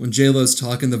when J-Lo's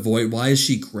talking to Voight, why is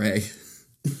she gray?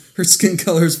 Her skin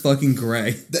color is fucking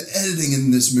gray. The editing in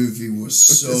this movie was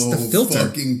so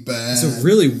fucking bad. It's a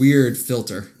really weird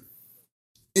filter.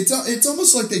 It's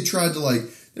almost like they tried to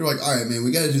they were like, all right, man,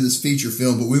 we got to do this feature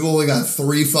film, but we've only got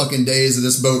 3 fucking days of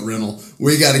this boat rental.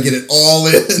 We got to get it all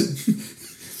in.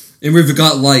 And we've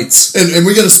got lights. And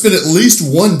we got to spend at least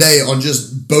 1 day on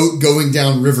just boat going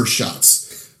down river shots.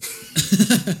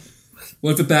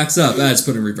 What if it backs up? It's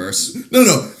put in reverse.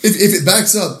 No. If it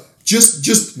backs up,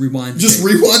 just rewind.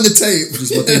 Rewind the tape,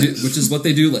 which is what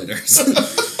they do later.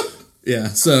 Yeah.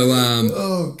 So.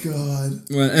 Oh God.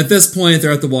 Well, at this point,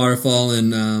 they're at the waterfall,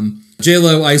 and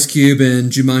J-Lo, Ice Cube,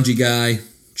 and Jumanji Guy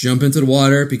jump into the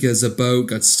water because a boat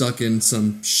got stuck in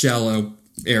some shallow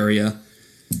area.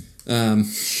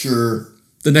 Sure.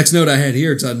 The next note I had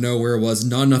here, because I didn't know where it was,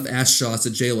 not enough ass shots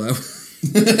at J-Lo.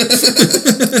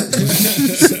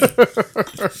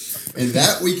 And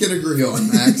that we can agree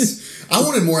on, Max. I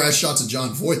wanted more ass shots of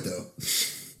John Voight, though.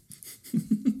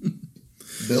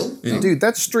 Bill? No? Dude,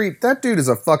 that dude is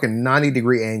a fucking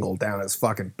 90-degree angle down his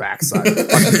fucking backside. What the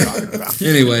fuck are you talking about?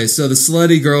 Anyway, so the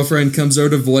slutty girlfriend comes over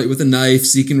to Voight with a knife,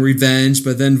 seeking revenge,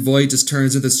 but then Voight just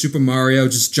turns into Super Mario,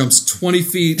 just jumps 20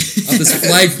 feet up this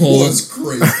flagpole. It was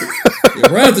crazy.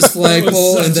 right at this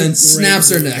flagpole such and a then great snaps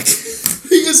her movie. neck.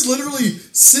 He is literally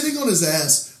sitting on his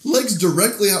ass, legs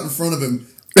directly out in front of him,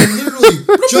 and literally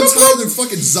jumps higher than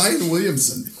fucking Zion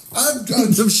Williamson.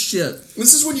 No shit.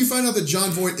 This is when you find out that John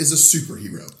Voight is a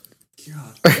superhero.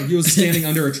 God. Like he was standing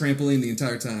under a trampoline the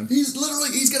entire time. He's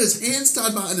got his hands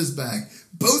tied behind his back,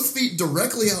 both feet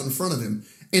directly out in front of him,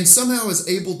 and somehow is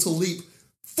able to leap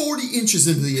 40 inches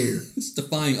into the air. It's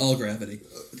defying all gravity.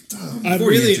 I'd 40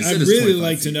 really, inches, I'd it is really 25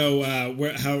 like feet. to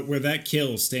know where that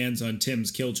kill stands on Tim's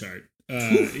kill chart.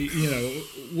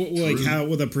 Like how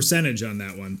with a percentage on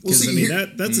that one. Well, Because see,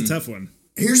 that's a tough one.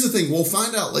 Here's the thing: we'll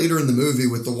find out later in the movie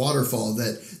with the waterfall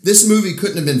that this movie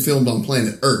couldn't have been filmed on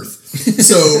planet Earth.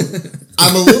 So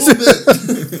I'm a little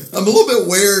bit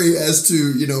wary as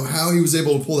to how he was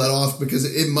able to pull that off, because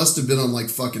it must have been on like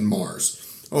fucking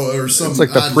Mars or some. It's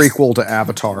like the prequel to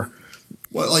Avatar.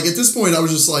 Well, like at this point, I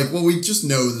was just like, well, we just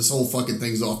know this whole fucking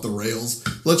thing's off the rails.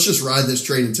 Let's just ride this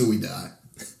train until we die.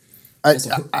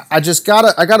 I just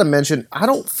gotta mention, I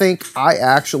don't think I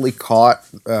actually caught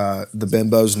the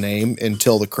bimbo's name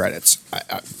until the credits.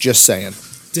 Just saying.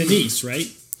 Denise, right?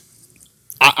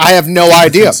 I have no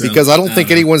idea so. because I don't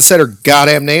think anyone said her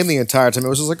goddamn name the entire time. It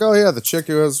was just like, oh yeah, the chick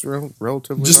who has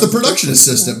relatively Just the nice production pictures.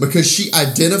 assistant, because she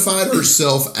identified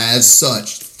herself as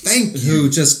such. Thank you. Who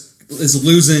just is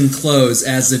losing clothes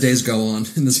as the days go on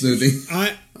in this movie.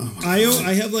 I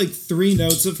have like 3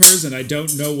 notes of hers, and I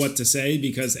don't know what to say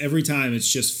because every time it's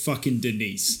just fucking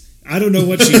Denise. I don't know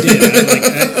what she did.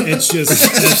 That's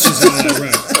just all I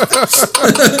wrote.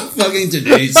 Fucking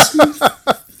Denise.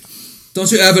 Don't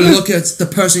you ever look at the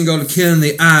person you're going to kill in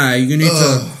the eye. You need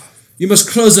you must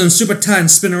close them super tight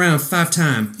and spin around 5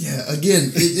 times. Yeah,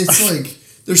 again, it's like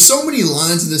there's so many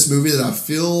lines in this movie that I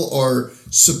feel are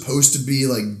supposed to be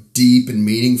like deep and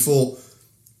meaningful,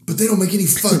 but they don't make any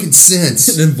fucking sense.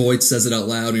 And then Voight says it out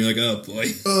loud, and you're like, oh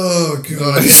boy. Oh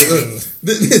god.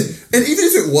 And even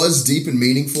if it was deep and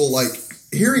meaningful, like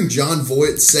hearing John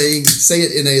Voight say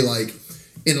it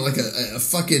in a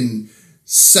fucking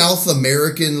South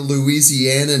American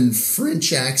Louisianan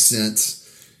French accent,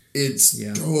 it's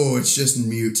just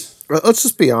mute. Let's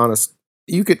just be honest.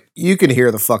 You can hear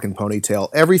the fucking ponytail.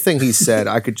 Everything he said,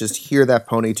 I could just hear that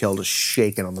ponytail just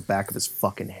shaking on the back of his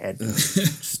fucking head.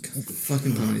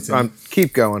 Fucking ponytail.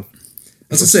 Keep going. I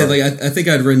was gonna say, like, I think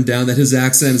I'd written down that his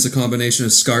accent is a combination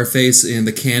of Scarface and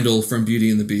the candle from Beauty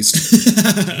and the Beast.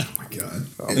 Oh my god.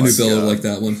 I knew Bill would like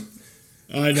that one.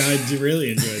 I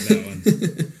really enjoyed that one.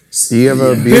 Do you have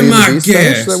a Beauty and the Beast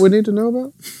finish that we need to know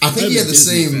about? I think he had the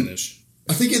Disney same finish.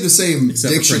 I think he had the same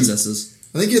Except for diction. princesses.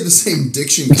 I think he had the same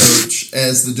diction coach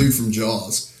as the dude from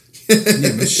Jaws.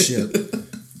 Yeah, but shit.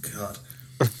 God.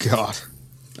 Oh, God.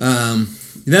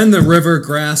 Then the river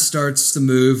grass starts to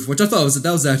move, which I thought was a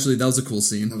cool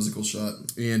scene. That was a cool shat.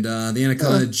 And the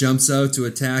anaconda jumps out to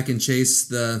attack and chase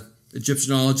the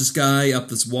Egyptologist guy up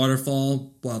this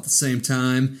waterfall, while at the same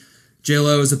time,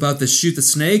 J-Lo is about to shoot the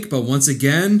snake, but once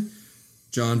again,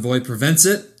 John Voight prevents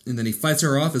it, and then he fights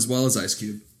her off as well as Ice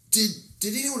Cube.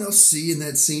 Did anyone else see in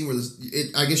that scene where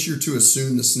I guess you're to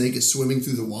assume the snake is swimming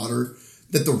through the water,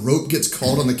 that the rope gets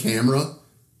caught on the camera?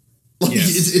 Like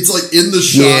Yes. it's like in the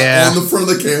shot on the front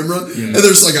of the camera, and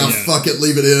they're just like, fuck it,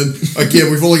 leave it in.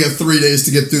 Again, we've only got 3 days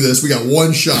to get through this. We got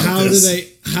one shot.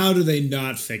 How do they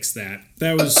not fix that?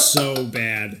 That was so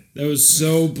bad. That was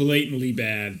so blatantly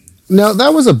bad. No,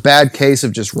 that was a bad case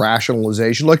of just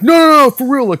rationalization. Like, no, for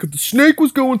real. Like, if the snake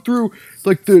was going through,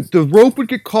 like, the rope would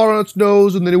get caught on its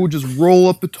nose, and then it would just roll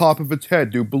up the top of its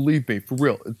head, dude. Believe me, for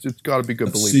real. It's got to be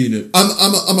good. Believe me. it. I'm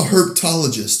a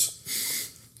herpetologist.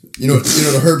 You know what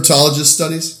a herpetologist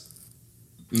studies?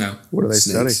 No. What do they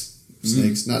Snakes. study?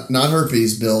 Snakes, not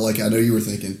herpes, Bill. Like I know you were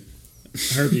thinking.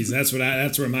 Herpes. That's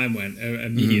where mine went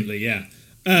immediately. Yeah.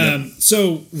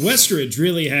 So Westridge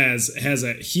really has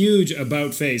a huge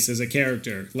about face as a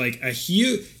character. Like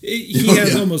he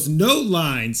has almost no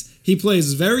lines. He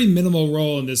plays a very minimal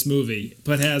role in this movie,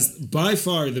 but has by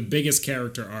far the biggest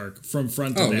character arc from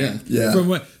front to back. Yeah.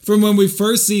 From when we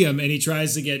first see him and he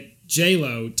tries to get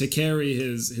J-Lo to carry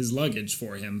his luggage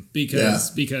for him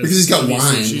because he's got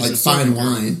wine, she's like a fine servant.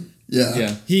 wine.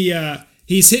 Yeah.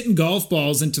 He's hitting golf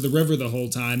balls into the river the whole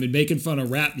time and making fun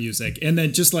of rap music. And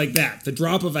then just like that, the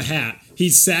drop of a hat,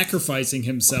 he's sacrificing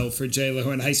himself for J-Lo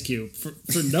and Ice Cube for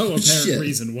no apparent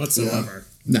reason whatsoever.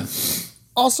 No.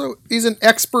 Also, he's an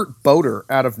expert boater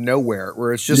out of nowhere,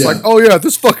 where it's just like, oh yeah,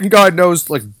 this fucking guy knows,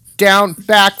 like, down,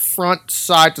 back, front,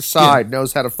 side to side,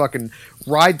 knows how to fucking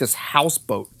ride this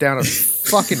houseboat down a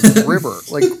fucking river.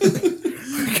 Like,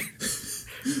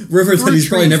 River that he's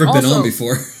probably never been on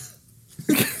before.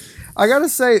 I gotta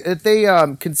say that they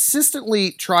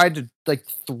consistently tried to like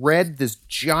thread this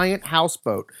giant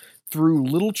houseboat through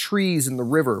little trees in the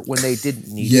river when they didn't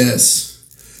need it.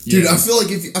 Yes, dude. I feel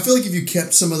like if you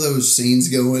kept some of those scenes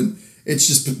going, it's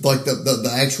just like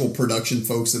the actual production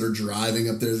folks that are driving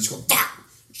up there, just going fuck.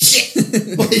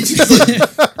 Shit! Like, just like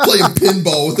playing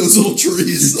pinball with those little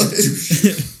trees.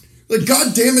 Like,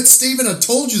 God damn it, Steven, I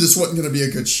told you this wasn't going to be a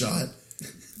good shot.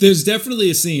 There's definitely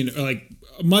a scene, like,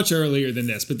 much earlier than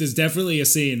this, but there's definitely a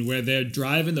scene where they're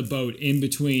driving the boat in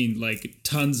between, like,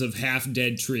 tons of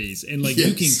half-dead trees. And, like,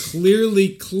 you can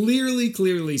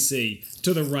clearly see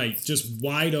to the right, just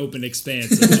wide open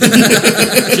expanse of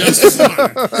just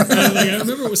water. And, like, I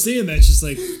remember seeing that, just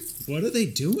like, what are they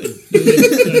doing? Are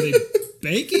they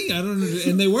baking? I don't know.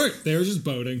 And they weren't. They were just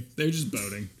boating.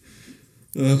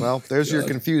 Well, there's your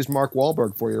confused Mark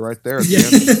Wahlberg for you right there.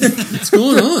 What's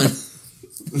going on?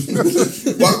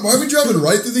 Why are we driving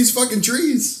right through these fucking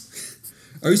trees?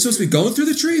 Are you supposed to be going through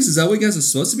the trees? Is that what you guys are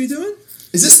supposed to be doing?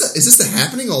 Is this the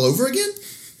happening all over again?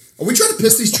 Are we trying to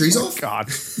piss these trees off? God.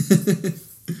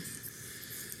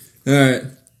 All right.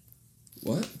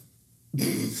 What?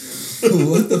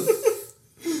 What the?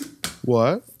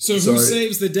 What? So who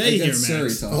saves the day here,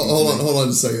 Max? Hold on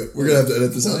a second. We're gonna have to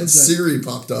edit this out. Siri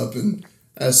popped up and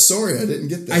asked, "Sorry, I didn't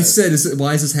get that." I said,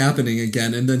 "Why is this happening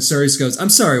again?" And then Siri goes, "I'm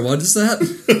sorry. What is that?"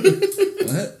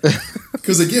 What?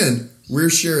 Because again,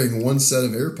 we're sharing one set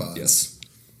of AirPods. Yes.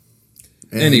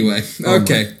 Anyway,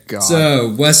 okay. So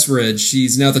Westridge,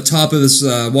 she's now at the top of this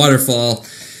waterfall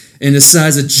and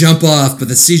decides to jump off, but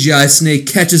the CGI snake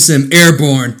catches him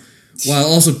airborne while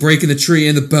also breaking the tree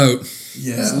in the boat.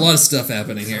 Yeah. There's a lot of stuff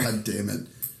happening here. God damn it.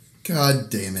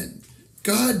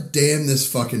 God damn this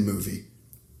fucking movie.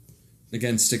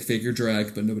 Again, stick figure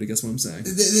drag, but nobody gets what I'm saying.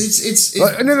 No. Again,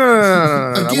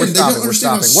 We're they stopping. don't We're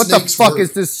understand stopping. how What the snakes fuck work.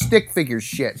 is this stick figure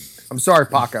shit? I'm sorry,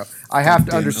 Paco. I have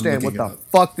to understand what the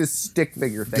fuck this stick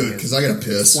figure thing Good, is. because I gotta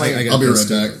piss. I I'll be right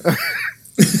back.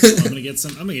 I'm gonna get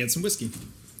some whiskey.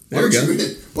 There we go.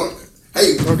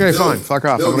 Hey. Okay, fine. Fuck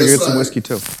off. I'm gonna get some whiskey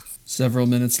too. Several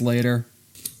minutes later.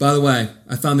 By the way,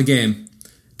 I found the game.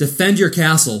 Defend Your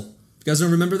Castle. You guys don't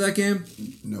remember that game?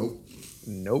 Nope.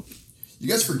 You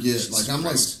guys forget. I'm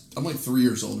like 3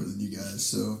 years older than you guys,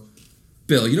 so.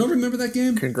 Bill, you don't remember that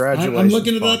game? Congratulations. I'm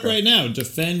looking it up Paco. right now.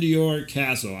 Defend Your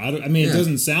Castle. It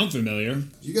doesn't sound familiar.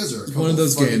 You guys are a couple one of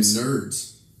those fucking games.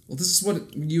 nerds. Well, this is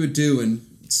what you would do in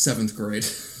 7th grade.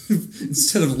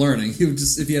 Instead of learning, you would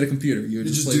just, if you had a computer, you would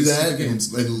You just just play do these that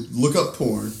games. and look up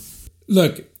porn.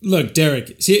 Look,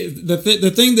 Derek. See, the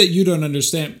thing that you don't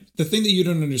understand. The thing that you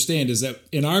don't understand is that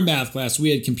in our math class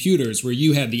we had computers where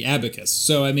you had the abacus.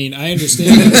 So I mean, I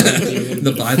understand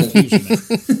The Bible.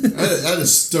 I had a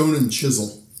stone and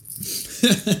chisel.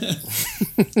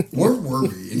 Where were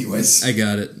we, anyways? I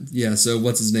got it. Yeah. So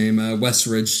what's his name?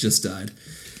 Westridge just died.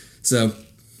 So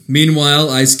meanwhile,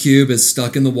 Ice Cube is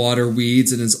stuck in the water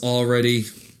weeds and is already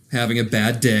having a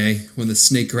bad day when the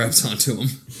snake grabs onto him.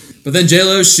 But then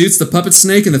J-Lo shoots the puppet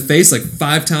snake in the face like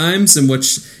 5 times, in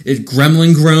which it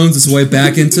gremlin groans its way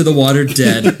back into the water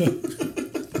dead.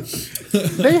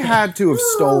 They had to have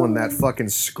stolen that fucking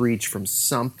screech from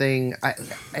something.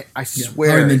 I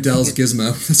swear. Harry Mandel's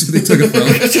Gizmo. That's who they took it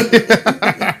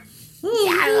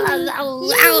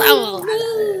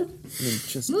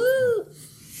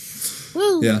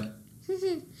from. Yeah.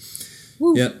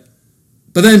 Yep.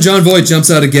 But then John Voight jumps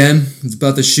out again. He's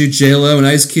about to shoot J-Lo and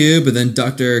Ice Cube, and then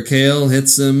Dr. Kale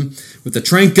hits him with the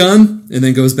trank gun and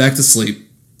then goes back to sleep.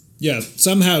 Yeah,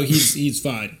 somehow he's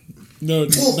fine. No,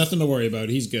 nothing to worry about.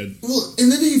 He's good. Well, and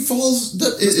then he falls.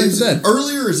 Is it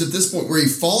earlier? Is it this point where he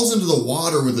falls into the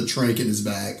water with a trank in his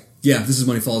back? Yeah, this is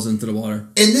when he falls into the water.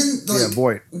 And then,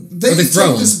 Voight. They take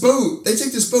this boat. They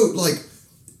take this boat, like,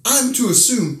 I'm to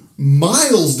assume,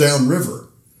 miles downriver.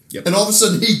 Yep. And all of a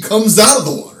sudden, he comes out of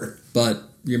the water. But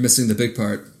you're missing the big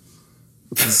part.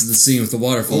 This is the scene with the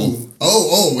waterfall.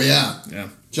 Oh, yeah. Yeah.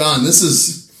 John, this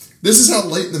is how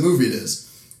late in the movie it is.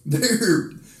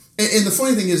 And the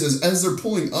funny thing is as they're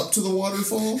pulling up to the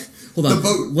waterfall, hold on, the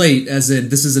boat. Late, as in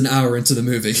this is an hour into the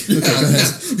movie. Okay, go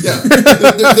ahead. Yeah.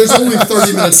 There's only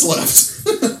 30 minutes left.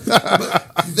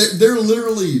 But they're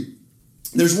literally.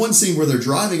 There's one scene where they're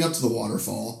driving up to the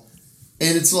waterfall,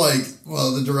 and it's like,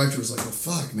 well, the director was like, "Well,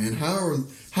 fuck, man, how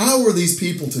are these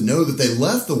people to know that they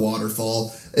left the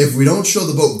waterfall if we don't show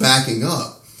the boat backing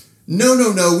up? No,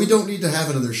 we don't need to have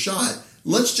another shot.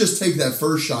 Let's just take that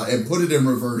first shot and put it in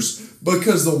reverse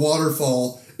because the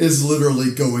waterfall is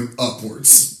literally going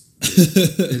upwards."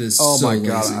 It is Oh so my lazy.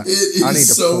 god! It I need to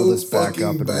so pull this back fucking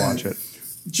up and bad. watch it.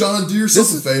 John, do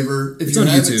yourself a favor. If It's you on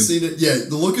haven't YouTube. seen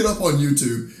it, look it up on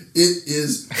YouTube. It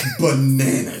is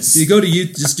bananas. You go to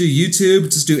just do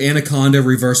YouTube, just do Anaconda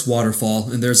reverse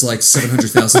waterfall, and there's like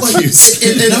 700,000 views.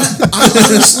 And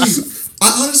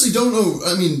I honestly don't know.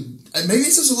 I mean, maybe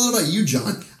it says a lot about you,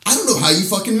 John. I don't know how you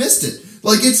fucking missed it.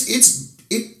 Like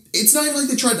it's not even like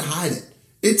they tried to hide it.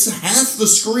 It's half the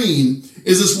screen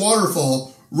is this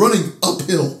waterfall running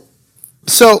uphill.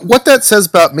 So what that says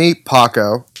about me,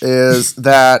 Paco, is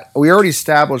that we already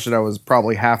established that I was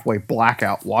probably halfway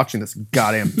blackout watching this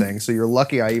goddamn thing. So you're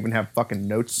lucky I even have fucking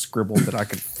notes scribbled that I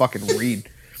could fucking read.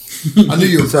 I knew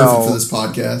you were perfect for this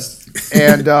podcast.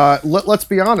 And let's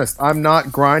be honest, I'm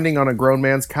not grinding on a grown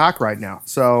man's cock right now.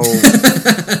 So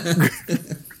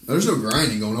there's no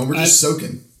grinding going on. We're just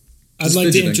soaking. I'd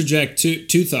like to interject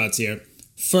two thoughts here.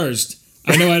 First,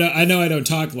 I know I don't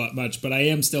talk much, but I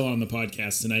am still on the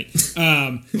podcast tonight.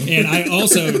 And I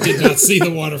also did not see the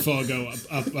waterfall go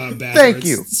up backwards. Thank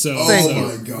you. So,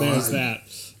 my God. There's that.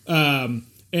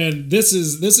 And this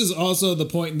is also the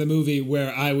point in the movie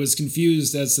where I was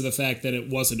confused as to the fact that it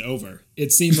wasn't over.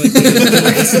 It seemed like they killed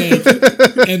the snake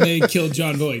and they killed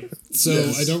John Voight. So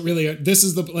yes. I don't really. This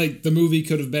is the movie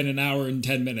could have been an hour and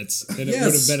 10 minutes, and it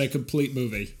would have been a complete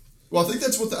movie. Well, I think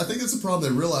that's the problem.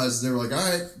 They realized, they were like,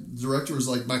 all right, the director was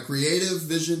like, my creative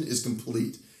vision is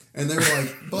complete. And they were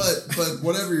like, but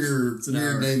whatever your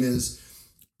weird name is,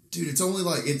 dude, it's only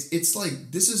like, it's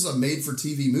like, this is a made for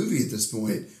TV movie at this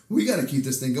point. We got to keep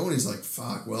this thing going. He's like,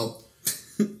 fuck, well,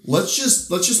 let's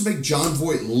just make John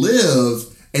Voight live,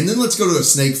 and then let's go to a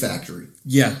snake factory.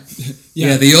 Yeah,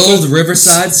 the old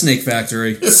Riverside Snake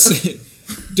Factory.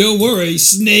 Don't worry,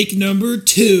 snake number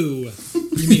 2.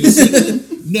 You mean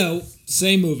no,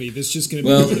 same movie. This is just going to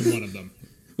be more than one of them.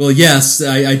 Well, yes,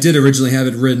 I did originally have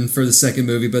it written for the second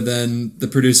movie, but then the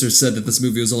producer said that this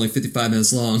movie was only 55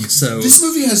 minutes long, so... This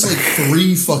movie has like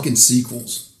 3 fucking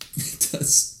sequels. It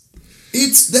does.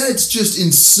 That's just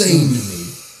insane to me.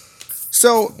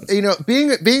 So,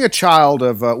 being a child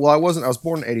of, I was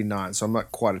born in 89, so I'm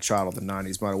not quite a child of the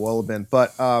 90s, might have well have been.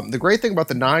 But the great thing about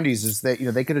the 90s is that,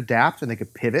 they could adapt and they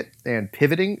could pivot, and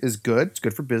pivoting is good. It's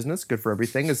good for business, good for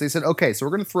everything. As they said, okay, so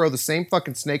we're going to throw the same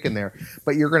fucking snake in there,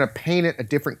 but you're going to paint it a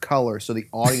different color so the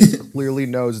audience clearly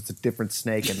knows it's a different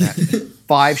snake, and that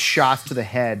 5 shots to the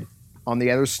head on the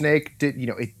other snake,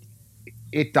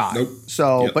 it died. Nope.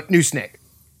 So, But new snake.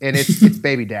 And it's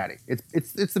baby daddy.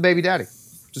 It's the baby daddy.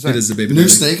 It is a baby new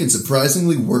snake and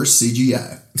surprisingly worse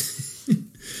CGI.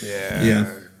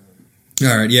 Yeah.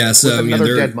 All right. Yeah. So with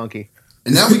another dead monkey.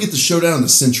 And now we get the showdown of the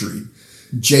century: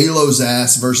 J-Lo's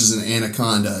ass versus an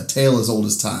anaconda, a tale as old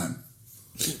as time.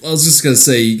 I was just gonna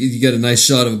say you get a nice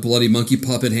shot of a bloody monkey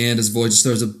puppet hand as Voight just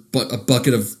throws a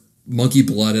bucket of monkey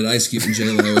blood at Ice Cube and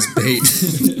J-Lo as bait.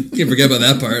 Can't forget about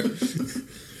that part.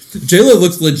 J-Lo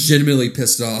looked legitimately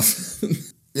pissed off.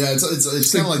 Yeah,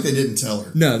 it's kind of like they didn't tell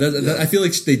her. No, I feel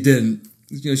like they didn't.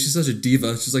 She's such a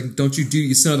diva. She's like, "Don't you do,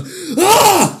 you son of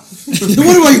ah! What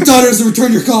about your daughters to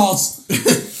return your calls?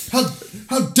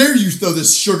 How dare you throw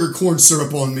this sugar corn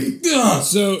syrup on me?"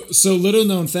 So little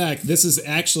known fact, this is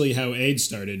actually how AIDS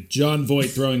started. John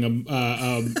Voight throwing a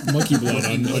monkey blood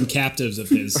on captives of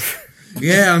his.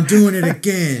 Yeah, I'm doing it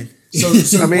again. So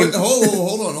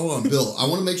hold on, Bill. I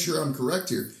want to make sure I'm correct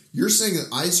here. You're saying that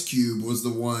Ice Cube was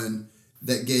the one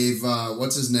that gave,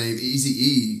 what's his name,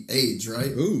 Eazy-E AIDS, right?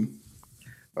 Ooh.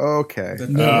 Okay.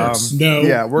 No.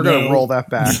 Yeah, we're going to roll that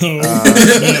back.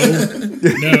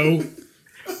 No.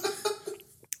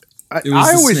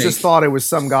 I always just thought it was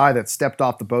some guy that stepped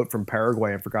off the boat from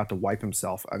Paraguay and forgot to wipe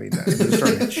himself. I mean, he just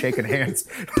started shaking hands.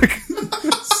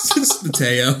 It's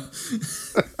Mateo.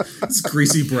 His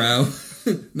greasy brow.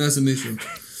 Nice to meet you.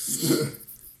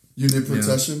 You need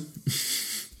protection? Yeah.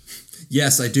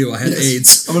 Yes, I do. I had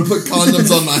AIDS. I'm going to put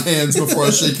condoms on my hands before I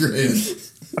shake your hand.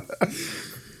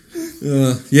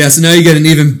 So now you get an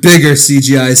even bigger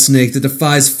CGI snake that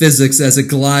defies physics as it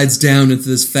glides down into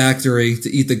this factory to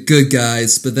eat the good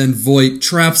guys, but then Voight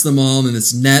traps them all in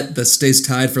this net that stays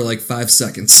tied for like 5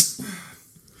 seconds.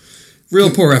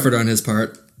 Real poor effort on his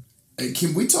part.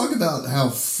 Can we talk about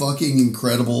how fucking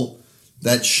incredible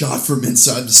that shot from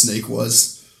inside the snake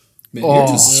was? Man, you're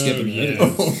just skipping ahead.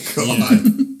 Oh, God. Yeah.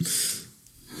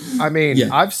 I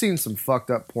mean, I've seen some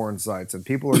fucked up porn sites, and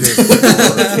people are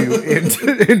getting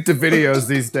into videos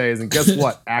these days, and guess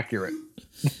what? Accurate.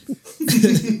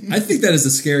 I think that is the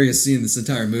scariest scene in this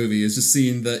entire movie, is just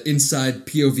seeing the inside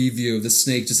POV view of the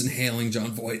snake just inhaling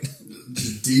John Voight.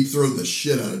 Just deep throating the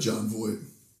shit out of John Voight.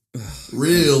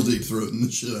 Real deep throating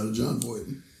the shit out of John Voight.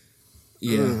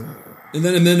 Yeah. And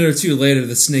then a minute or two later,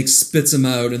 the snake spits him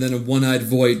out, and then a one-eyed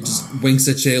Voight just winks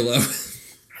at J-Lo.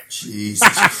 Jesus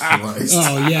Christ.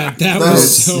 Oh, yeah, that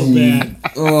was so bad.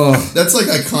 Oh, That's like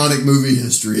iconic movie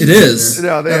history. It is.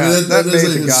 No, I mean, that made is a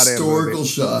the goddamn historical movie.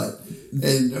 shot.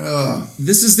 And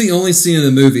this is the only scene in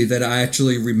the movie that I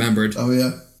actually remembered. oh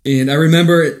yeah. And I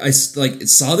remember I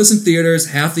saw this in theaters.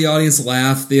 Half the audience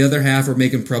laughed. The other half were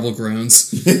making treble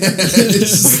groans. I mean,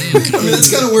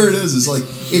 that's kind of where it is. It's like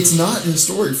it's not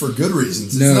historic for good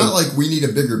reasons. It's No. not like we need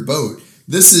a bigger boat.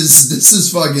 This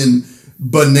is fucking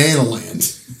banana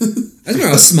land. I remember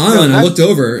I was smiling. I looked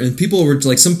over, and people were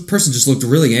like, some person just looked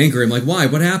really angry. I'm like, why?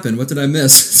 What happened? What did I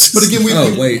miss? But again,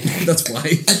 wait, that's why.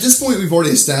 At this point, we've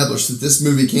already established that this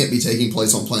movie can't be taking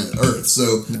place on planet Earth,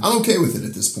 so I'm okay with it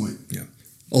at this point. Yeah.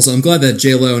 Also, I'm glad that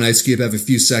J-Lo and Ice Cube have a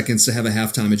few seconds to have a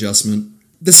halftime adjustment.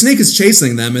 The snake is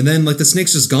chasing them, and then like the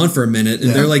snake's just gone for a minute, and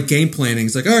Yeah. they're like game planning.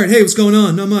 It's like, all right, hey, what's going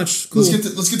on? Not much. Cool.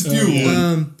 Let's get the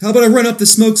fuel. How about I run up the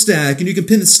smokestack, and you can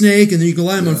pin the snake, and then you can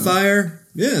light him on fire?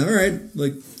 Yeah, all right.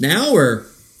 Like now, or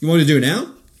you want me to do it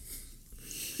now?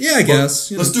 Yeah, I guess.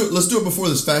 You know. Let's do it before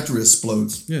this factory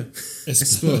explodes. Yeah.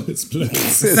 Explodes. The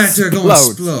factory going to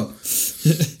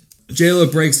explode. J-Lo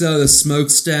breaks out of the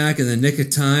smokestack in the nick of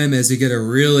time as you get a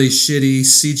really shitty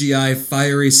CGI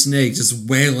fiery snake just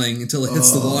wailing until it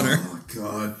hits the water. Oh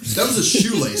god, that was a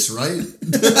shoelace, right?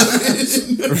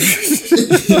 It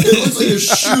looks like a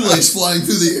shoelace flying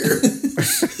through the air,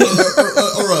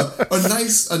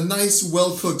 or a nice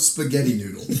well cooked spaghetti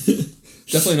noodle.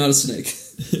 Definitely not a snake.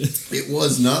 It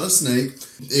was not a snake.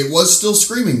 It was still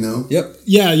screaming though. Yep.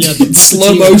 Yeah. Slow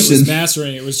team that motion. was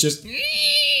mastering it was just.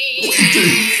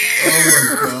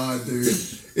 Oh my god, dude!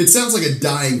 It sounds like a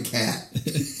dying cat.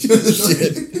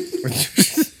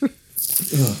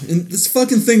 And this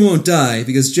fucking thing won't die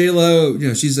because J-Lo,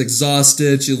 she's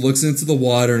exhausted. She looks into the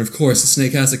water, and of course, the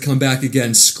snake has to come back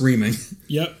again, screaming.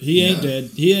 Yep, he ain't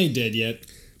dead. He ain't dead yet.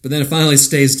 But then it finally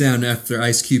stays down after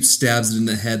Ice Cube stabs it in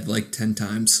the head like 10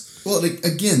 times. Well,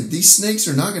 again, these snakes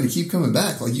are not going to keep coming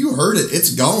back. Like you heard it, it's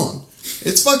gone.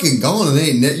 It's fucking gone, and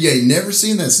you ain't never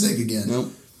seen that snake again.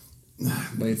 Nope.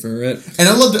 Wait for it. And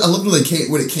I loved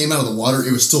when it came out of the water,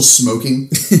 it was still smoking.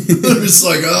 It was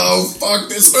like, oh fuck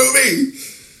this movie.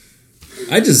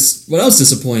 What I was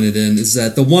disappointed in is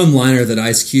that the one liner that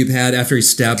Ice Cube had after he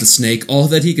stabbed the snake, all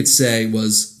that he could say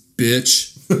was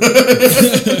 "bitch."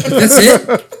 That's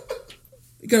it.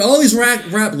 You got all these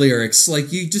rap lyrics,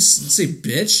 like you just say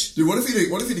 "bitch." Dude, what if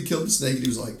he'd killed the snake and he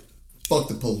was like, fuck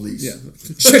the police? Yeah,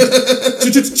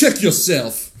 check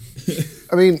yourself.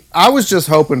 I mean, I was just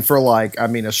hoping for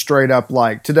a straight up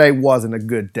today wasn't a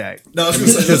good day. No, I was gonna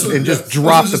say, just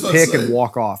drop the pick and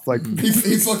walk off. Like he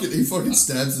fucking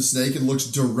stabs the snake and looks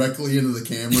directly into the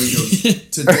camera and goes,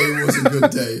 "Today was a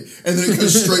good day," and then it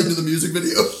goes straight into the music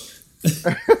video.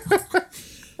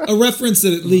 A reference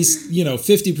that at least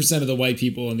 50% of the white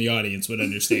people in the audience would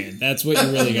understand. That's what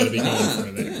you really got to be going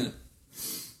for there. Yeah.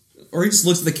 Or he just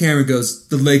looks at the camera and goes,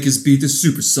 "The Lakers beat the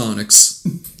Supersonics."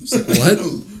 It's like, what?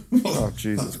 oh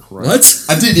Jesus Christ!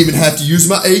 What? I didn't even have to use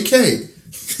my AK.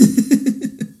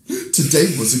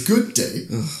 Today was a good day.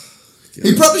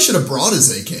 He probably should have brought his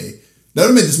AK. That would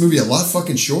have made this movie a lot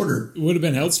fucking shorter. It would have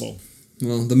been helpful.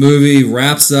 Well, the movie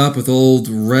wraps up with old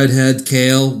redhead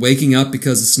Kale waking up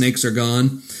because the snakes are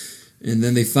gone. And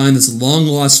then they find this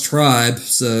long-lost tribe,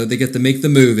 so they get to make the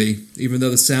movie, even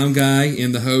though the sound guy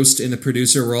and the host and the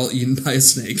producer were all eaten by a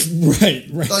snake. Right.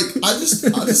 Like, I just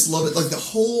love it. Like, the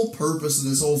whole purpose of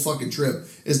this whole fucking trip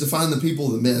is to find the people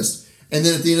of the mist. And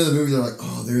then at the end of the movie, they're like,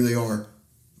 oh, there they are.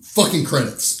 Fucking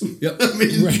credits. Yep. I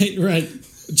mean, Right.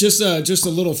 Just a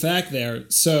little fact there.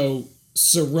 So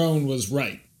Cerrone was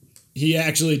right. He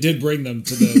actually did bring them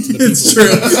to the people. It's true.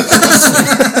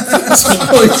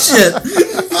 Holy shit.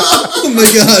 Oh my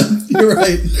god. You're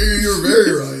right. You're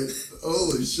very right.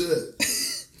 Holy shit.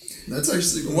 That's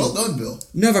actually well done, Bill.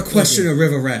 Never question a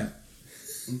river rat.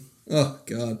 Oh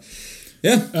god.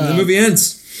 Yeah, the movie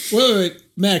ends. Wait.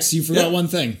 Max, you forgot one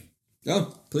thing.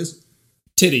 Oh, please.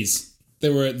 Titties.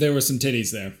 There were some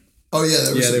titties there. Oh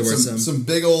yeah, there were some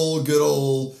big old good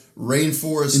old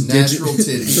rainforest natural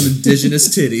titties. Some indigenous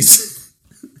titties.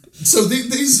 So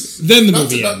these Then the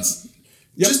movie ends.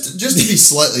 Just to be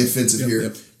slightly offensive here.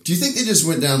 Yep. Do you think they just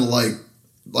went down to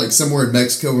like somewhere in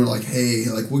Mexico and were like, hey,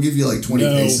 like we'll give you like 20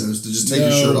 pesos to just take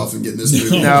your shirt off and get in this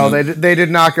movie? No, they did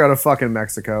not go to fucking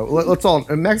Mexico.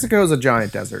 Mexico is a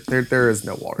giant desert. There is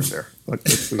no water there. I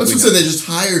was going to say they just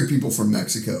hired people from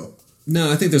Mexico.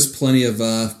 No, I think there's plenty of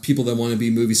people that want to be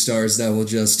movie stars that will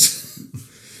just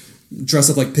dress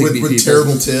up like pygmy people. With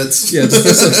terrible tits. Yeah, just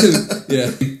dress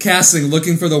up, casting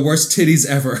looking for the worst titties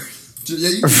ever.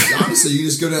 Yeah, honestly, you can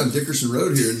just go down Dickerson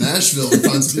Road here in Nashville and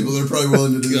find some people that are probably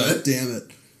willing to do God that. damn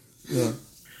it. Yeah.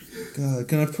 God,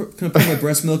 can I put my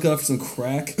breast milk up for some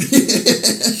crack?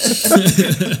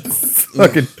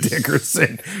 fucking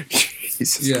Dickerson.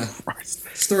 Jesus Yeah. Christ.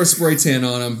 Just throw a spray tan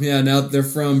on them. Yeah, now they're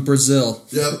from Brazil.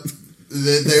 Yep.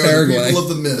 They are the Paraguay. people of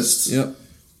the mist. Yep.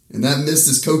 And that mist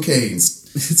is cocaine.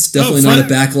 It's definitely not a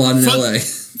backlot in LA.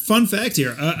 Fun fact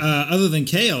here: other than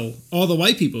Kale, all the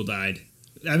white people died.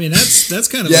 I mean, that's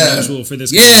kind of unusual for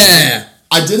this. Yeah.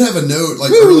 I did have a note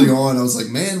early on. I was like,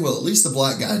 man, well, at least the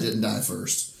black guy didn't die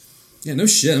first. Yeah, no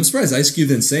shit. I'm surprised Ice Cube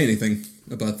didn't say anything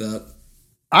about that.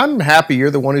 I'm happy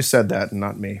you're the one who said that and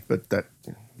not me, but that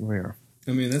we are.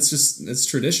 I mean, that's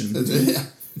tradition. Yeah.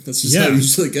 That's just how it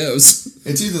usually goes.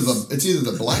 It's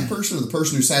either the black person or the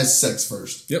person who has sex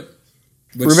first. Yep.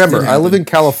 Remember, I live in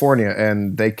California,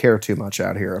 and they care too much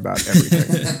out here about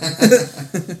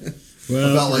everything.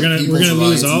 Well, About, we're people's gonna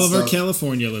lose rights all and of our stuff.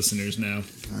 California listeners now.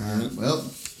 Well,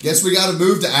 guess we got to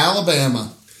move to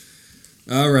Alabama.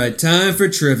 All right, time for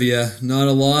trivia. Not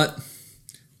a lot,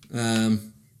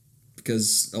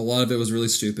 because a lot of it was really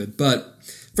stupid. But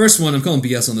first one, I'm calling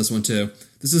BS on this one too.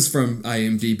 This is from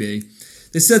IMDb.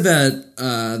 They said that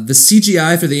the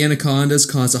CGI for the anacondas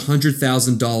costs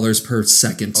 $100,000 per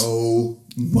second. Oh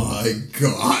my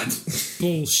god!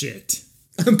 Bullshit.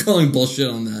 I'm calling bullshit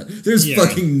on that. There's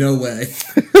fucking no way.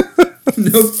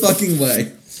 No fucking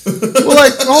way.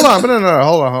 Well, hold on,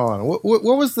 hold on. What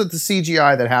was the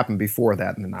CGI that happened before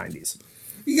that in the 90s?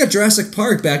 You got Jurassic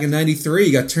Park back in 93.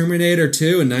 You got Terminator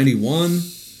 2 in 91.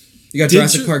 You got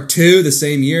Jurassic Park 2 the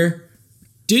same year.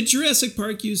 Did Jurassic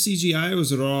Park use CGI, or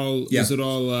was it all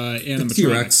animatronics?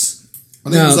 T-Rex. I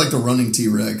think it was like the running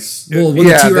T-Rex. Well, when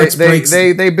the T-Rex breaks...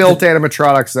 they built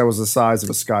animatronics that was the size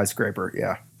of a skyscraper,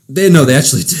 yeah. They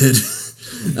actually did.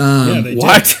 They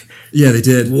what? did. Yeah, they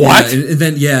did. What?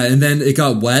 Yeah, and then it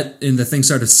got wet, and the thing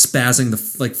started spazzing,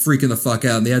 freaking the fuck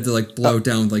out, and they had to blow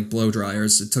down with blow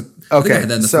dryers. It took. I think I had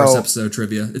that in the first episode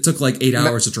trivia. It took 8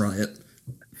 hours to dry it.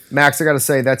 Max, I got to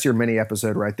say that's your mini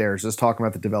episode right there. It's just talking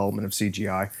about the development of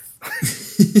CGI,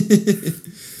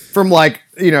 from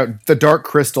the Dark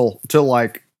Crystal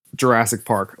to Jurassic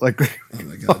Park. Oh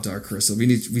my god, Dark Crystal. We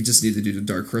just need to do the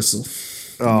Dark Crystal.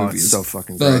 Oh, it's so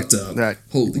fucking great.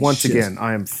 Holy Once shit. again,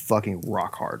 I am fucking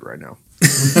rock hard right now.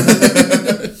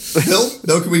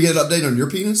 Bill, can we get an update on your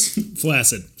penis?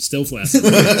 Flaccid. Still flaccid.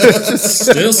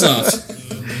 Still soft.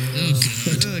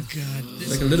 Oh god.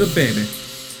 Like a little baby.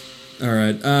 All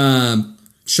right.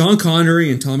 Sean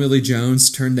Connery and Tommy Lee Jones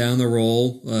turned down the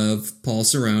role of Paul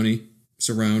Cerrone,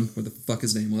 what the fuck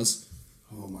his name was.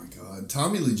 Oh my god.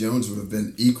 Tommy Lee Jones would have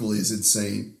been equally as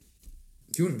insane.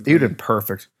 He would have been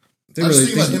perfect. I was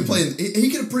thinking about him playing. He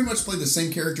could have pretty much played the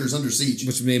same character as Under Siege.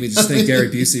 Which made me just think Gary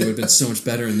Busey would have been so much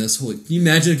better in this. Can you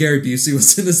imagine if Gary Busey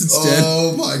was in this instead?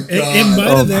 Oh my god. It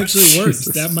might have actually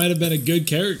worked. That might have been a good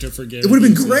character for Gary. It would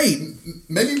have been Busey. great.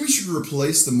 Maybe we should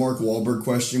replace the Mark Wahlberg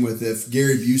question with if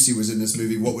Gary Busey was in this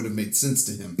movie, what would have made sense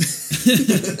to him?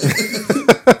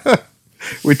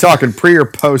 We talking pre or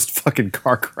post fucking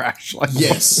car crash?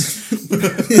 Yes.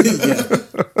 Yeah.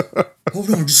 Hold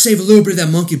on, just save a little bit of that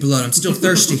monkey blood. I'm still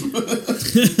thirsty.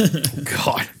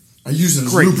 God. I use it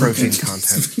as Great lubricant. protein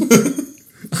content.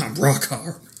 I'm rock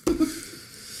hard.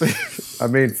 I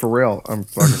mean, for real, I'm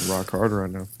fucking rock hard right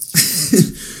now.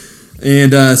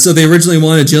 And so they originally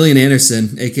wanted Gillian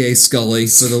Anderson, aka Scully,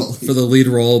 for the lead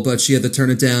role, but she had to turn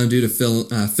it down due to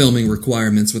filming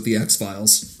requirements with the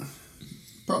X-Files.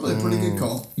 Probably a pretty good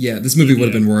call. Yeah, this movie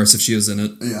would have been worse if she was in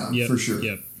it. Yeah, for sure.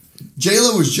 Yep.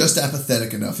 J-Lo was just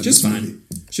apathetic enough in this movie.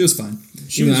 She was fine.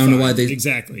 She was I don't know fine. why they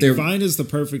exactly. Fine is the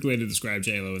perfect way to describe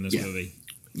J-Lo in this movie.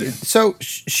 Yeah. So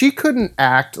she couldn't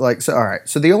act like so. All right.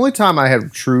 So the only time I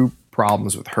had true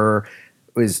problems with her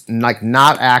was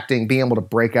not acting, being able to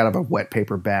break out of a wet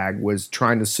paper bag, was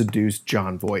trying to seduce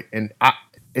John Voight, and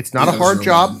it's not a hard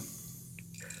job,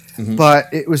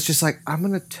 but it was just I'm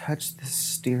gonna touch this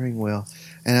steering wheel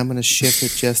and I'm gonna shift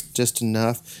it just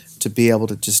enough to be able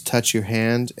to just touch your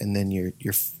hand, and then your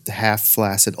half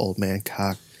flaccid old man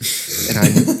cock, and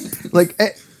I'm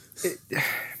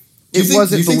it wasn't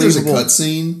do you think believable. there's a cut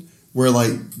scene where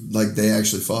they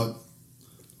actually fuck?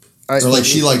 Or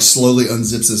she slowly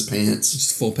unzips his pants.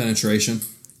 Just full penetration.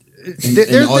 And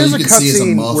all you can see is a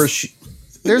muff.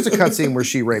 There's a cut scene where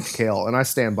she raped Kale, and I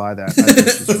stand by that. I think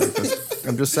she's a rapist.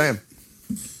 I'm just saying.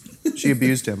 She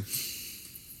abused him.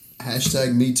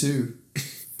 Hashtag me too.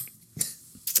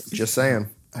 Just saying.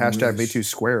 Hashtag me too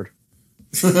squared.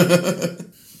 Bill,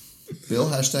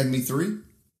 hashtag me 3.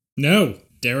 No,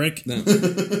 Derek. No.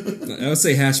 I would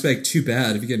say hashtag too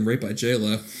bad if you're getting raped by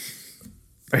J-Lo.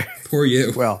 Poor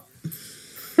you. Well.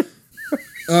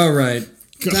 All right.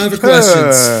 Time for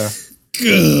questions.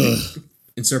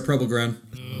 Insert Purple Ground.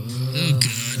 Oh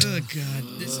god.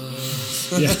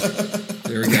 Yeah.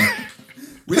 There we go.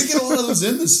 We didn't get a lot of those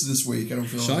in this week. I don't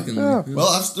feel Shockingly. like.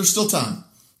 Well, there's still time.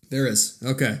 There is.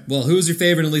 Okay. Well, who was your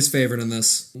favorite and least favorite in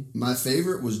this? My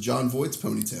favorite was John Voight's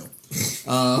ponytail.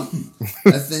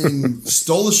 That thing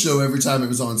stole the show every time it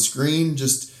was on screen.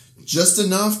 Just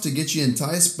enough to get you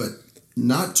enticed, but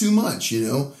not too much,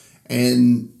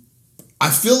 And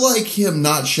I feel like him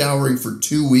not showering for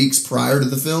 2 weeks prior to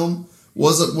the film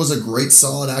was a great,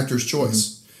 solid actor's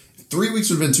choice. 3 weeks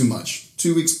would have been too much.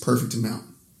 2 weeks, perfect amount.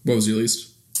 What was your least?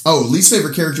 Oh, least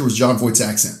favorite character was John Voight's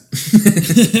accent.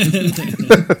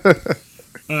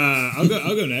 I'll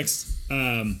go next.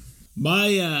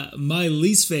 My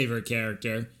least favorite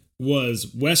character was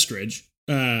Westridge.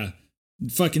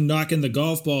 Fucking knocking the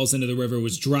golf balls into the river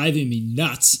was driving me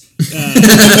nuts.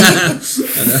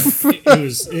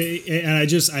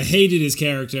 I hated his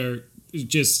character.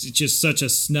 Just such a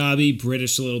snobby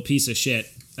British little piece of shit.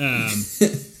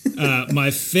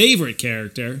 My favorite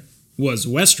character was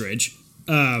Westridge.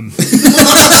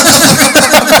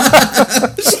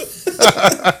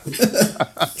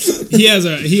 He has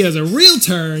a real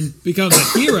turn, becomes a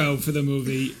hero for the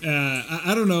movie.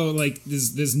 I don't know, like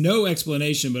there's no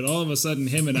explanation, but all of a sudden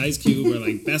him and Ice Cube are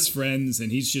like best friends,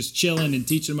 and he's just chilling and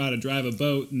teaching him how to drive a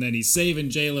boat, and then he's saving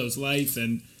J-Lo's life.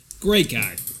 And great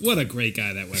guy, what a great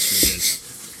guy that Westridge is.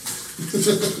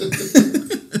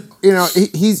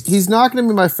 He's not going to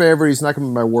be my favorite. He's not going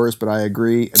to be my worst, but I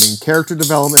agree. I mean, character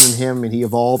development in him, and he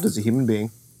evolved as a human being,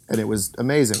 and it was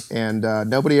amazing. And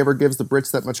nobody ever gives the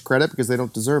Brits that much credit because they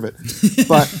don't deserve it.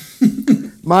 But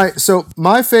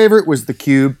my favorite was the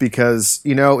Cube because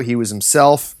he was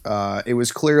himself. It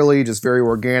was clearly just very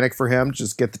organic for him to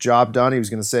just get the job done. He was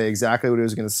going to say exactly what he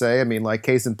was going to say. I mean, like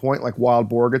case in point, like Wild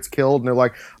Boar gets killed, and they're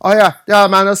like, "Oh yeah,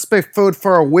 man, let's be food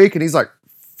for a week," and he's like,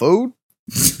 "Food."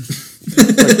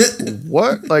 Like,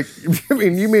 what? Like, I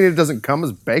mean, you mean it doesn't come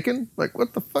as bacon? Like,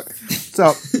 what the fuck?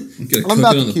 So, I'm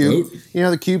about the Cube.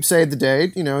 The Cube saved the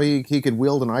day. He could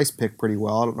wield an ice pick pretty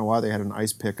well. I don't know why they had an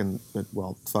ice pick in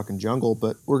fucking jungle.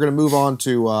 But we're gonna move on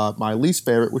to my least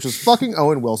favorite, which is fucking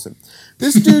Owen Wilson.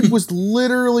 This dude was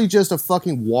literally just a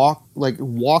fucking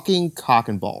walking cock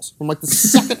and balls. From like the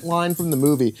second line from the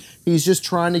movie, he's just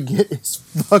trying to get his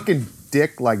fucking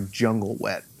dick like jungle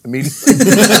wet. I mean,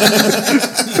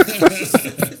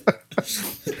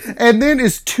 and then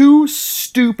is too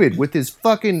stupid with his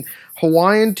fucking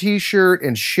Hawaiian t-shirt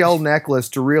and shell necklace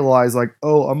to realize, like,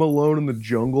 oh, I'm alone in the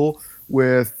jungle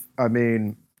with, a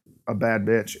bad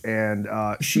bitch, and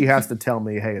she has to tell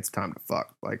me, hey, it's time to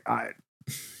fuck. Like, I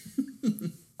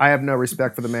have no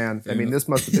respect for the man. I mean, this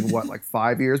must have been what, like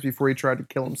 5 years before he tried to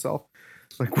kill himself?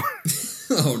 Like, what?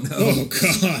 Oh no! Oh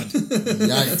god!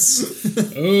 Yikes!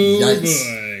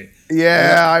 Boy!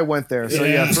 Yeah, I went there. So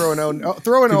yeah, throw an People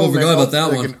old forgot about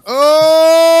that one.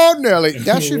 Oh, Nelly,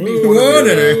 that should be one of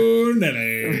Oh,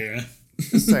 Nelly!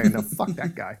 Just saying, no, fuck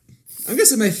that guy. I'm gonna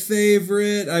say my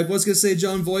favorite. I was gonna say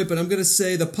John Voight, but I'm gonna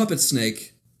say the puppet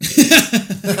snake.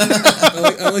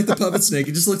 I like the puppet snake.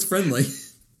 It just looks friendly,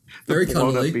 very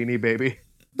cuddly. Beanie Baby,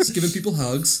 just giving people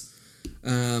hugs.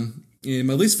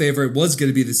 My least favorite was going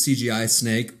to be the CGI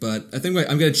snake, but I think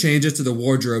I'm going to change it to the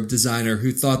wardrobe designer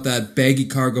who thought that baggy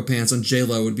cargo pants on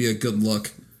J-Lo would be a good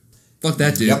look. Fuck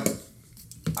that dude. Yep.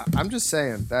 I'm just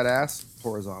saying, that ass,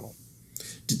 horizontal.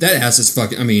 Dude, that ass is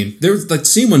fucking... I mean, there was like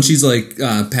scene when she's like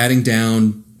patting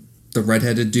down the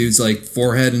redheaded dude's like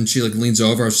forehead and she like leans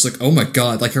over. I was just like, oh my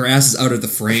god, like her ass is out of the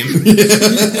frame.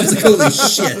 It's like, holy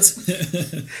shit.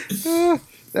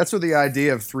 That's where the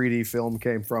idea of 3D film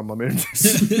came from. I mean,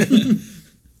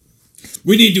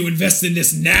 we need to invest in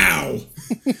this now.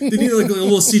 They need like a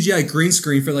little CGI green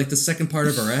screen for like the second part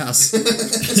of her ass,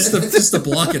 just to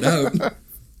block it out.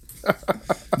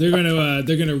 They're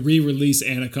gonna re-release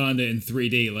Anaconda in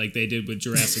 3D like they did with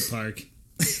Jurassic Park.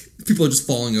 People are just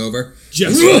falling over.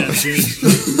 Just for that scene.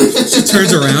 She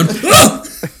turns around. Oh!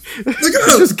 Look out!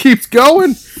 It just keeps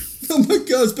going. Oh my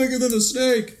god, it's bigger than a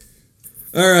snake.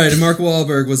 All right, and Mark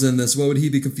Wahlberg was in this. What would he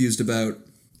be confused about? I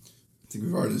think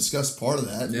we've already discussed part of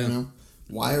that. Yeah.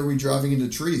 Why are we driving into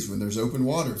trees when there's open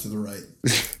water to the right?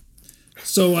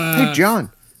 So, hey,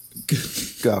 John,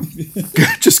 go.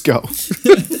 Just go.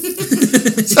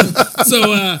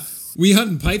 So, we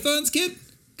hunting pythons, kid?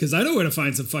 Because I know where to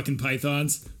find some fucking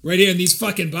pythons. Right here in these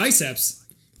fucking biceps.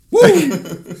 Woo!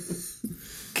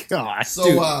 God. So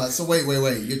wait.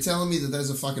 You're telling me that there's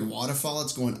a fucking waterfall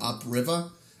that's going upriver?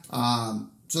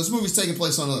 So this movie's taking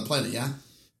place on another planet, yeah?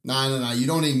 No. You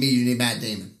don't need me. You need Matt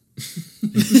Damon.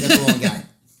 That's the wrong guy.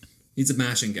 He's a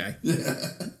mashing guy.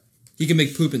 He can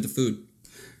make poop into food.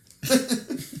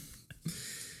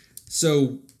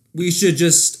 So we should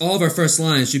just... All of our first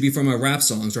lines should be from our rap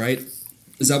songs, right?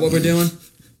 Is that what we're doing?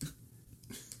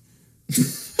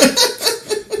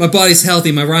 My body's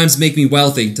healthy. My rhymes make me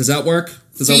wealthy. Does that work?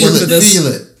 Does that work for this? Feel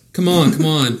it. Come on.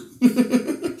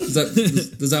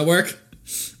 Does that work?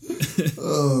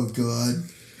 Oh God.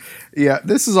 Yeah,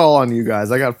 this is all on you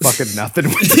guys. I got fucking nothing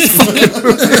with this fucking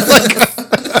movie.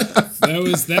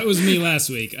 That was me last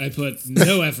week. I put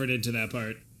no effort into that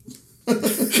part.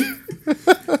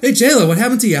 Hey, JLo, what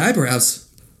happened to your eyebrows?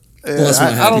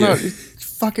 I don't know.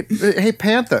 Fucking hey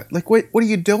Panther, like what are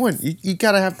you doing? You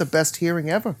gotta have the best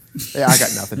hearing ever. Yeah, I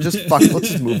got nothing. Just fuck. Let's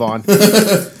just move on.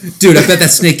 Dude, I bet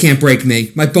that snake can't break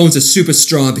me. My bones are super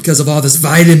strong because of all this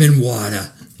vitamin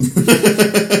water.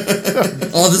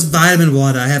 All this vitamin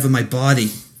water I have in my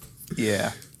body.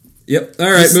 Yeah. Yep.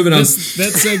 All right, moving on.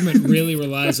 That segment really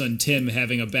relies on Tim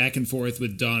having a back and forth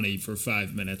with Donnie for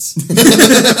 5 minutes.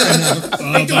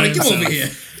 Hey, Donnie, come over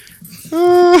here.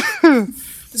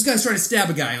 This guy's trying to stab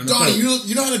a guy on the Donnie, boat.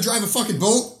 you know how to drive a fucking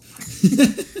boat?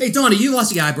 Hey, Donnie, you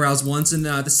lost your eyebrows once in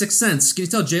The Sixth Sense. Can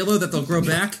you tell JLo that they'll grow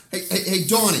back? Hey,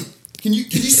 Donnie, can you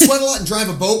sweat a lot and drive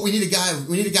a boat? We need a guy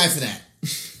for that.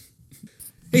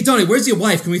 Hey, Donnie, where's your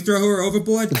wife? Can we throw her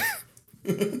overboard?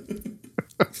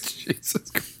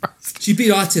 Jesus Christ. She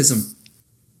beat autism.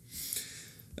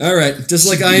 All right, just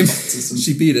like I am.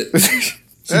 She beat it. She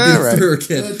beat it through her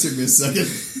kid. That took me a second.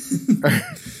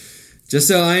 Just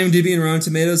so IMDb and Rotten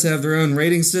Tomatoes have their own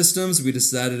rating systems, we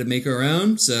decided to make our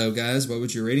own. So, guys, what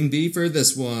would your rating be for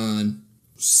this one?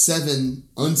 7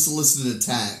 unsolicited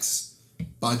attacks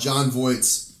by John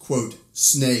Voight's, quote,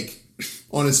 snake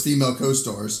on his female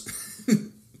co-stars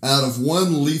out of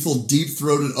 1 lethal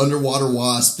deep-throated underwater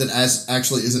wasp that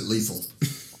actually isn't lethal.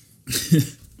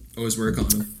 Always wear a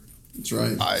condom. That's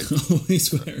right.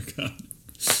 Always wear a condom.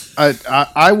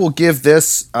 I will give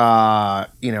this,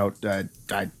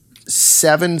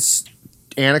 7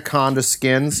 anaconda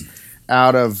skins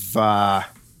out of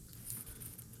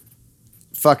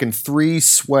fucking 3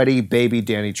 sweaty baby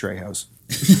Danny Trejos.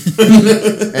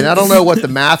 And I don't know what the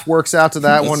math works out to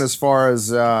that one as far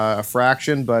as a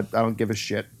fraction, but I don't give a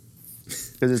shit.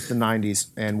 Because it's the 90s,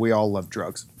 and we all love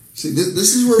drugs. See,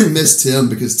 this is where we missed Tim,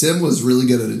 because Tim was really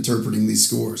good at interpreting these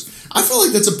scores. I feel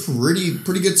like that's a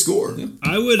pretty good score.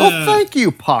 I would. Thank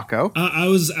you, Paco. I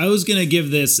was gonna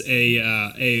give this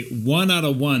a 1 out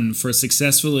of 1 for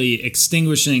successfully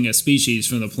extinguishing a species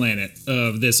from the planet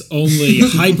of this only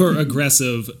hyper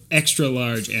aggressive, extra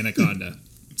large anaconda.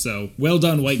 So well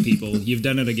done, white people. You've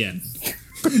done it again.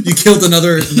 You killed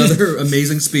another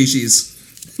amazing species.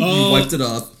 You wiped it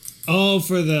off. All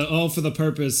for the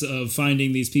purpose of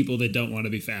finding these people that don't want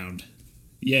to be found.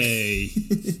 Yay.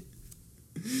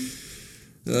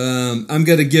 I'm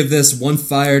going to give this one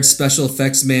fired special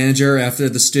effects manager after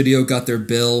the studio got their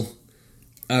bill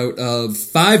out of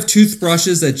 5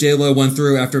 toothbrushes that J-Lo went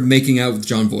through after making out with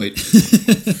John Voight.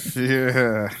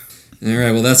 Yeah. All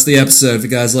right, well, that's the episode. If you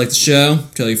guys like the show,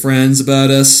 tell your friends about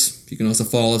us. You can also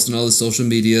follow us on all the social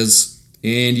medias,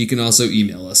 and you can also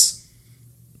email us.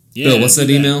 Yeah, Bill, what's that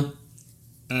email?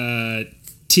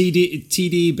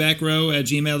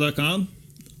 tdbackrow@gmail.com.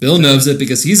 Bill knows it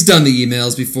because he's done the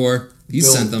emails before.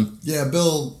 He's sent them. Yeah,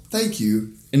 Bill, thank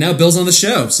you. And now Bill's on the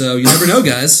show, so you never know,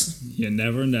 guys. You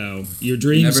never know. Your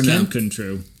dreams can come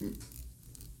true.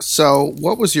 So,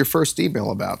 what was your first email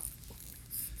about?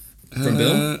 From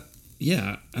Bill?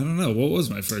 Yeah, I don't know. What was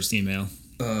my first email?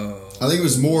 I think it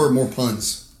was more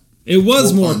puns. It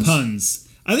was more puns. puns.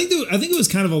 I think it was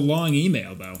kind of a long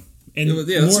email though, and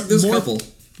there's a couple.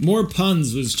 More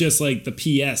puns was just like the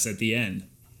PS at the end.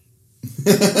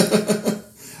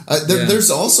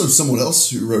 There's also someone else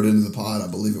who wrote into the pod, I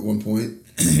believe, at one point.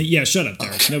 Yeah, shut up,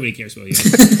 Derek. Nobody cares about you.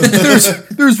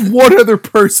 There's one other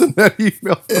person that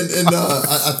emailed. And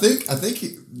I think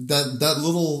that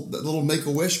little make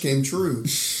a wish came true.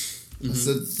 I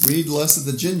said we need less of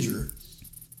the ginger,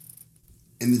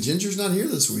 and the ginger's not here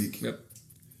this week. Yep.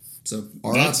 So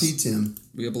R.I.P. Tim.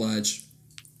 We oblige.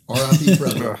 R.I.P.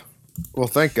 Predator. Well,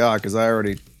 thank God, because I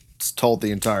already told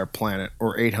the entire planet,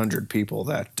 or 800 people,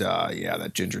 that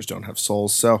that gingers don't have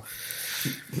souls. So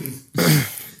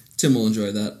Tim will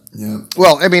enjoy that. Yeah.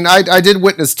 Well, I mean, I did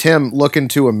witness Tim look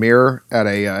into a mirror at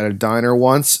a diner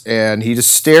once, and he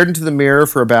just stared into the mirror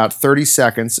for about 30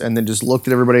 seconds and then just looked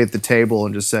at everybody at the table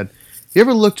and just said, "You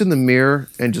ever looked in the mirror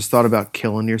and just thought about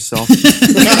killing yourself?"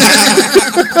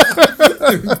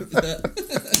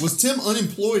 Was Tim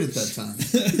unemployed at that time?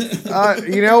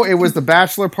 It was the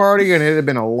bachelor party, and it had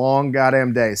been a long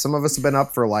goddamn day. Some of us have been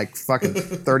up for like fucking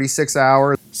 36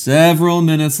 hours. Several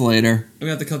minutes later. I'm going to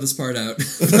have to cut this part out.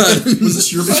 Was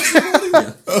this your basketball?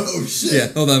 Yeah. Oh, shit. Yeah,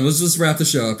 hold on. Let's just wrap the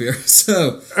show up here.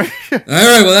 So, all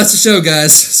right, well, that's the show,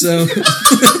 guys. So,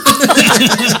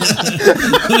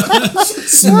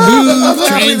 I'm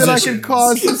happy that I transitions. can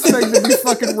cause this thing to be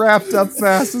fucking wrapped up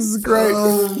fast. This is great.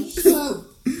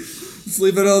 let's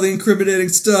leave out all the incriminating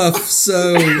stuff.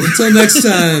 So, until next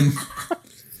time,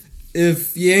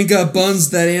 if you ain't got buns,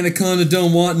 that anaconda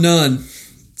don't want none.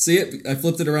 See it? I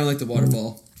flipped it around like the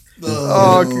waterfall.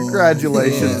 Oh,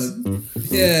 congratulations.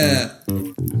 Yeah.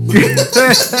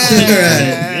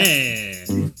 Yeah.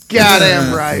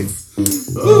 Goddamn right.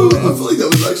 Oh, I feel like that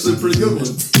was actually a pretty good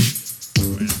one.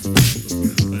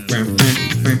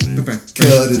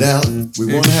 Cut it out. We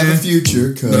want to have a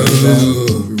future. Cut it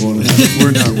out. We want to have a future.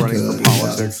 We're not running Cut for it out.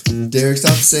 politics. Derek,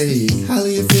 stop saying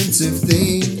highly offensive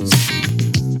things.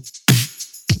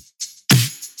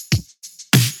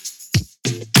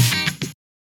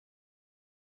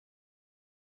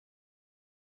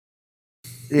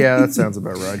 Yeah, that sounds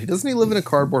about right. Doesn't he live in a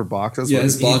cardboard box? That's Yeah, what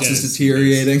his he- box is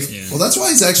deteriorating. Yeah. Well, that's why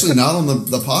he's actually not on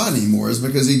the pod anymore, is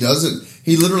because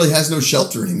he literally has no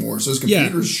shelter anymore, so his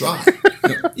computer's shot.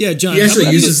 Yeah, John. He actually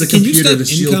how about uses you- the Can you computer stop to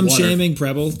shield income water. shaming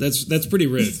Preble? That's pretty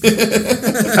rude.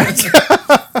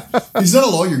 He's not a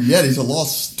lawyer yet, he's a law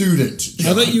student.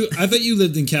 I thought you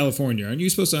lived in California. Aren't you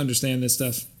supposed to understand this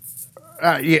stuff?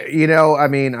 Yeah, I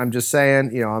mean, I'm just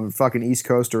saying, I'm a fucking East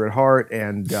Coaster at heart,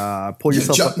 and pull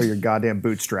yourself John- up by your goddamn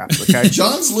bootstraps, okay?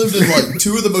 John's lived in like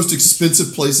two of the most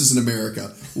expensive places in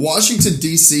America, Washington,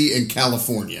 D.C. and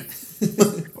California.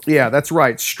 Yeah, that's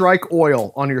right. Strike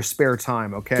oil on your spare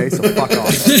time, okay? So fuck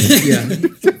off. Yeah.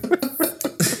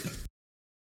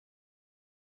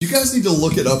 You guys need to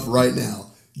look it up right now.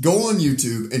 Go on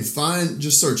YouTube and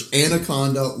just search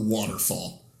Anaconda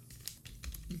Waterfall.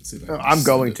 I'm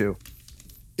going to.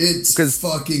 It's 'Cause-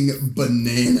 fucking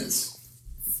bananas.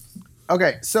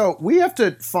 Okay, so we have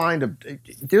to find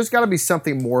there's got to be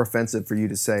something more offensive for you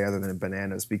to say other than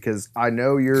bananas, because I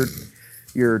know your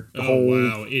Oh whole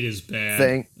wow, it is bad.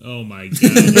 thing. Oh my god.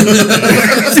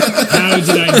 How did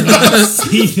I not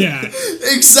see that?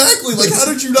 Exactly. Like, how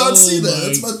did you not see that? Oh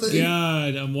That's my thing.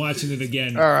 God, I'm watching it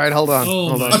again. All right, hold on. Oh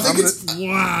hold my on. I think I'm it's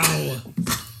Wow.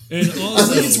 And I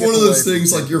also, think it's one of those away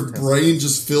things from like your brain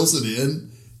just fills it in,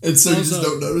 and so you just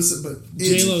Also, don't notice it. But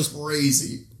it's J-Lo's-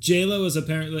 crazy. J-Lo is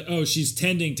apparently she's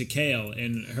tending to kale,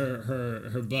 and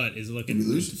her butt is looking Did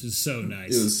we lose? so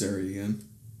nice. It was Sarah again.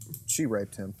 she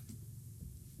raped him.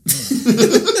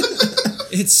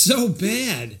 It's so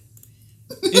bad.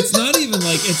 It's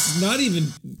not even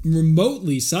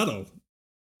remotely subtle.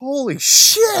 Holy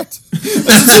shit!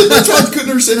 That's why I couldn't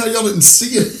understand how y'all didn't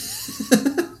see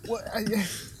it. What,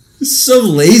 So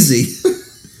lazy.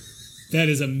 That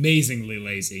is amazingly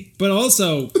lazy, but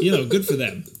also good for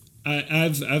them.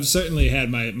 I've certainly had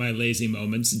my lazy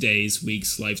moments, days,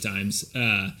 weeks, lifetimes.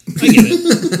 I get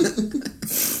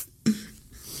it.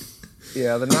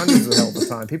 yeah, the 90s was a hell of a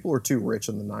time. People were too rich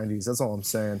in the 90s. That's all I'm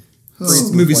saying.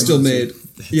 This movie still made.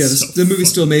 Yeah, so the movie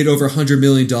still made over $100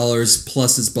 million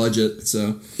plus its budget.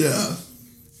 So Yeah.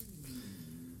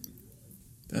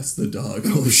 that's the dog.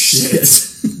 Oh shit!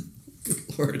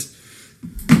 Good lord.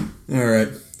 All right.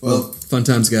 Well, fun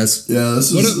times, guys. Yeah,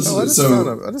 this is Oh, I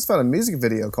so. just found a music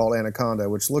video called Anaconda,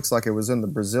 which looks like it was in the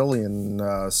Brazilian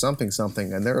something,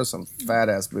 and there are some fat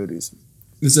ass booties.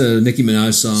 This is a Nicki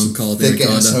Minaj song called Thick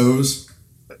ass Anaconda. hose.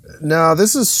 No,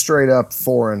 this is straight up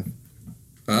foreign.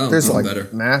 Oh, There's oh, like better.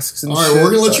 masks and All right, shit. well,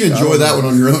 we're gonna let you but I enjoy don't that know. one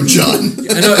on your own, John.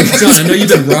 I know, John. I know you've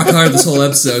been rock hard this whole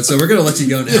episode, so we're gonna let you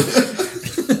go now.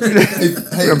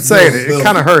 Hey, I'm saying Bill, it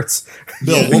kind of hurts.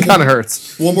 Bill, It kind of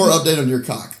hurts. one more update on your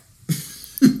cock.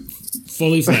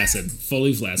 Fully flaccid,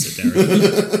 Derek.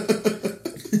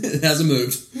 It hasn't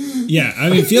moved. Yeah, I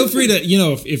mean, feel free to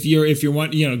if you're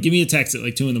want give me a text at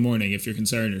like 2 a.m. if you're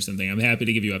concerned or something. I'm happy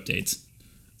to give you updates.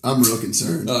 I'm real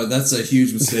concerned. Oh, that's a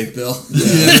huge mistake, Bill.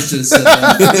 Yeah, I should have said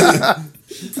that.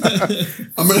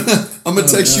 I'm gonna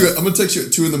text you. I'm gonna text you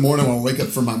at 2 a.m. when I wake up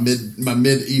for my mid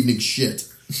evening shit.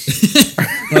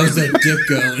 How's that dick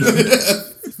going?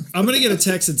 I'm gonna get a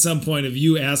text at some point of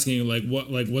you asking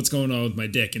what's going on with my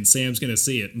dick, and Sam's gonna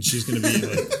see it, and she's gonna be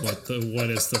like,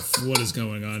 what is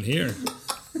going on here?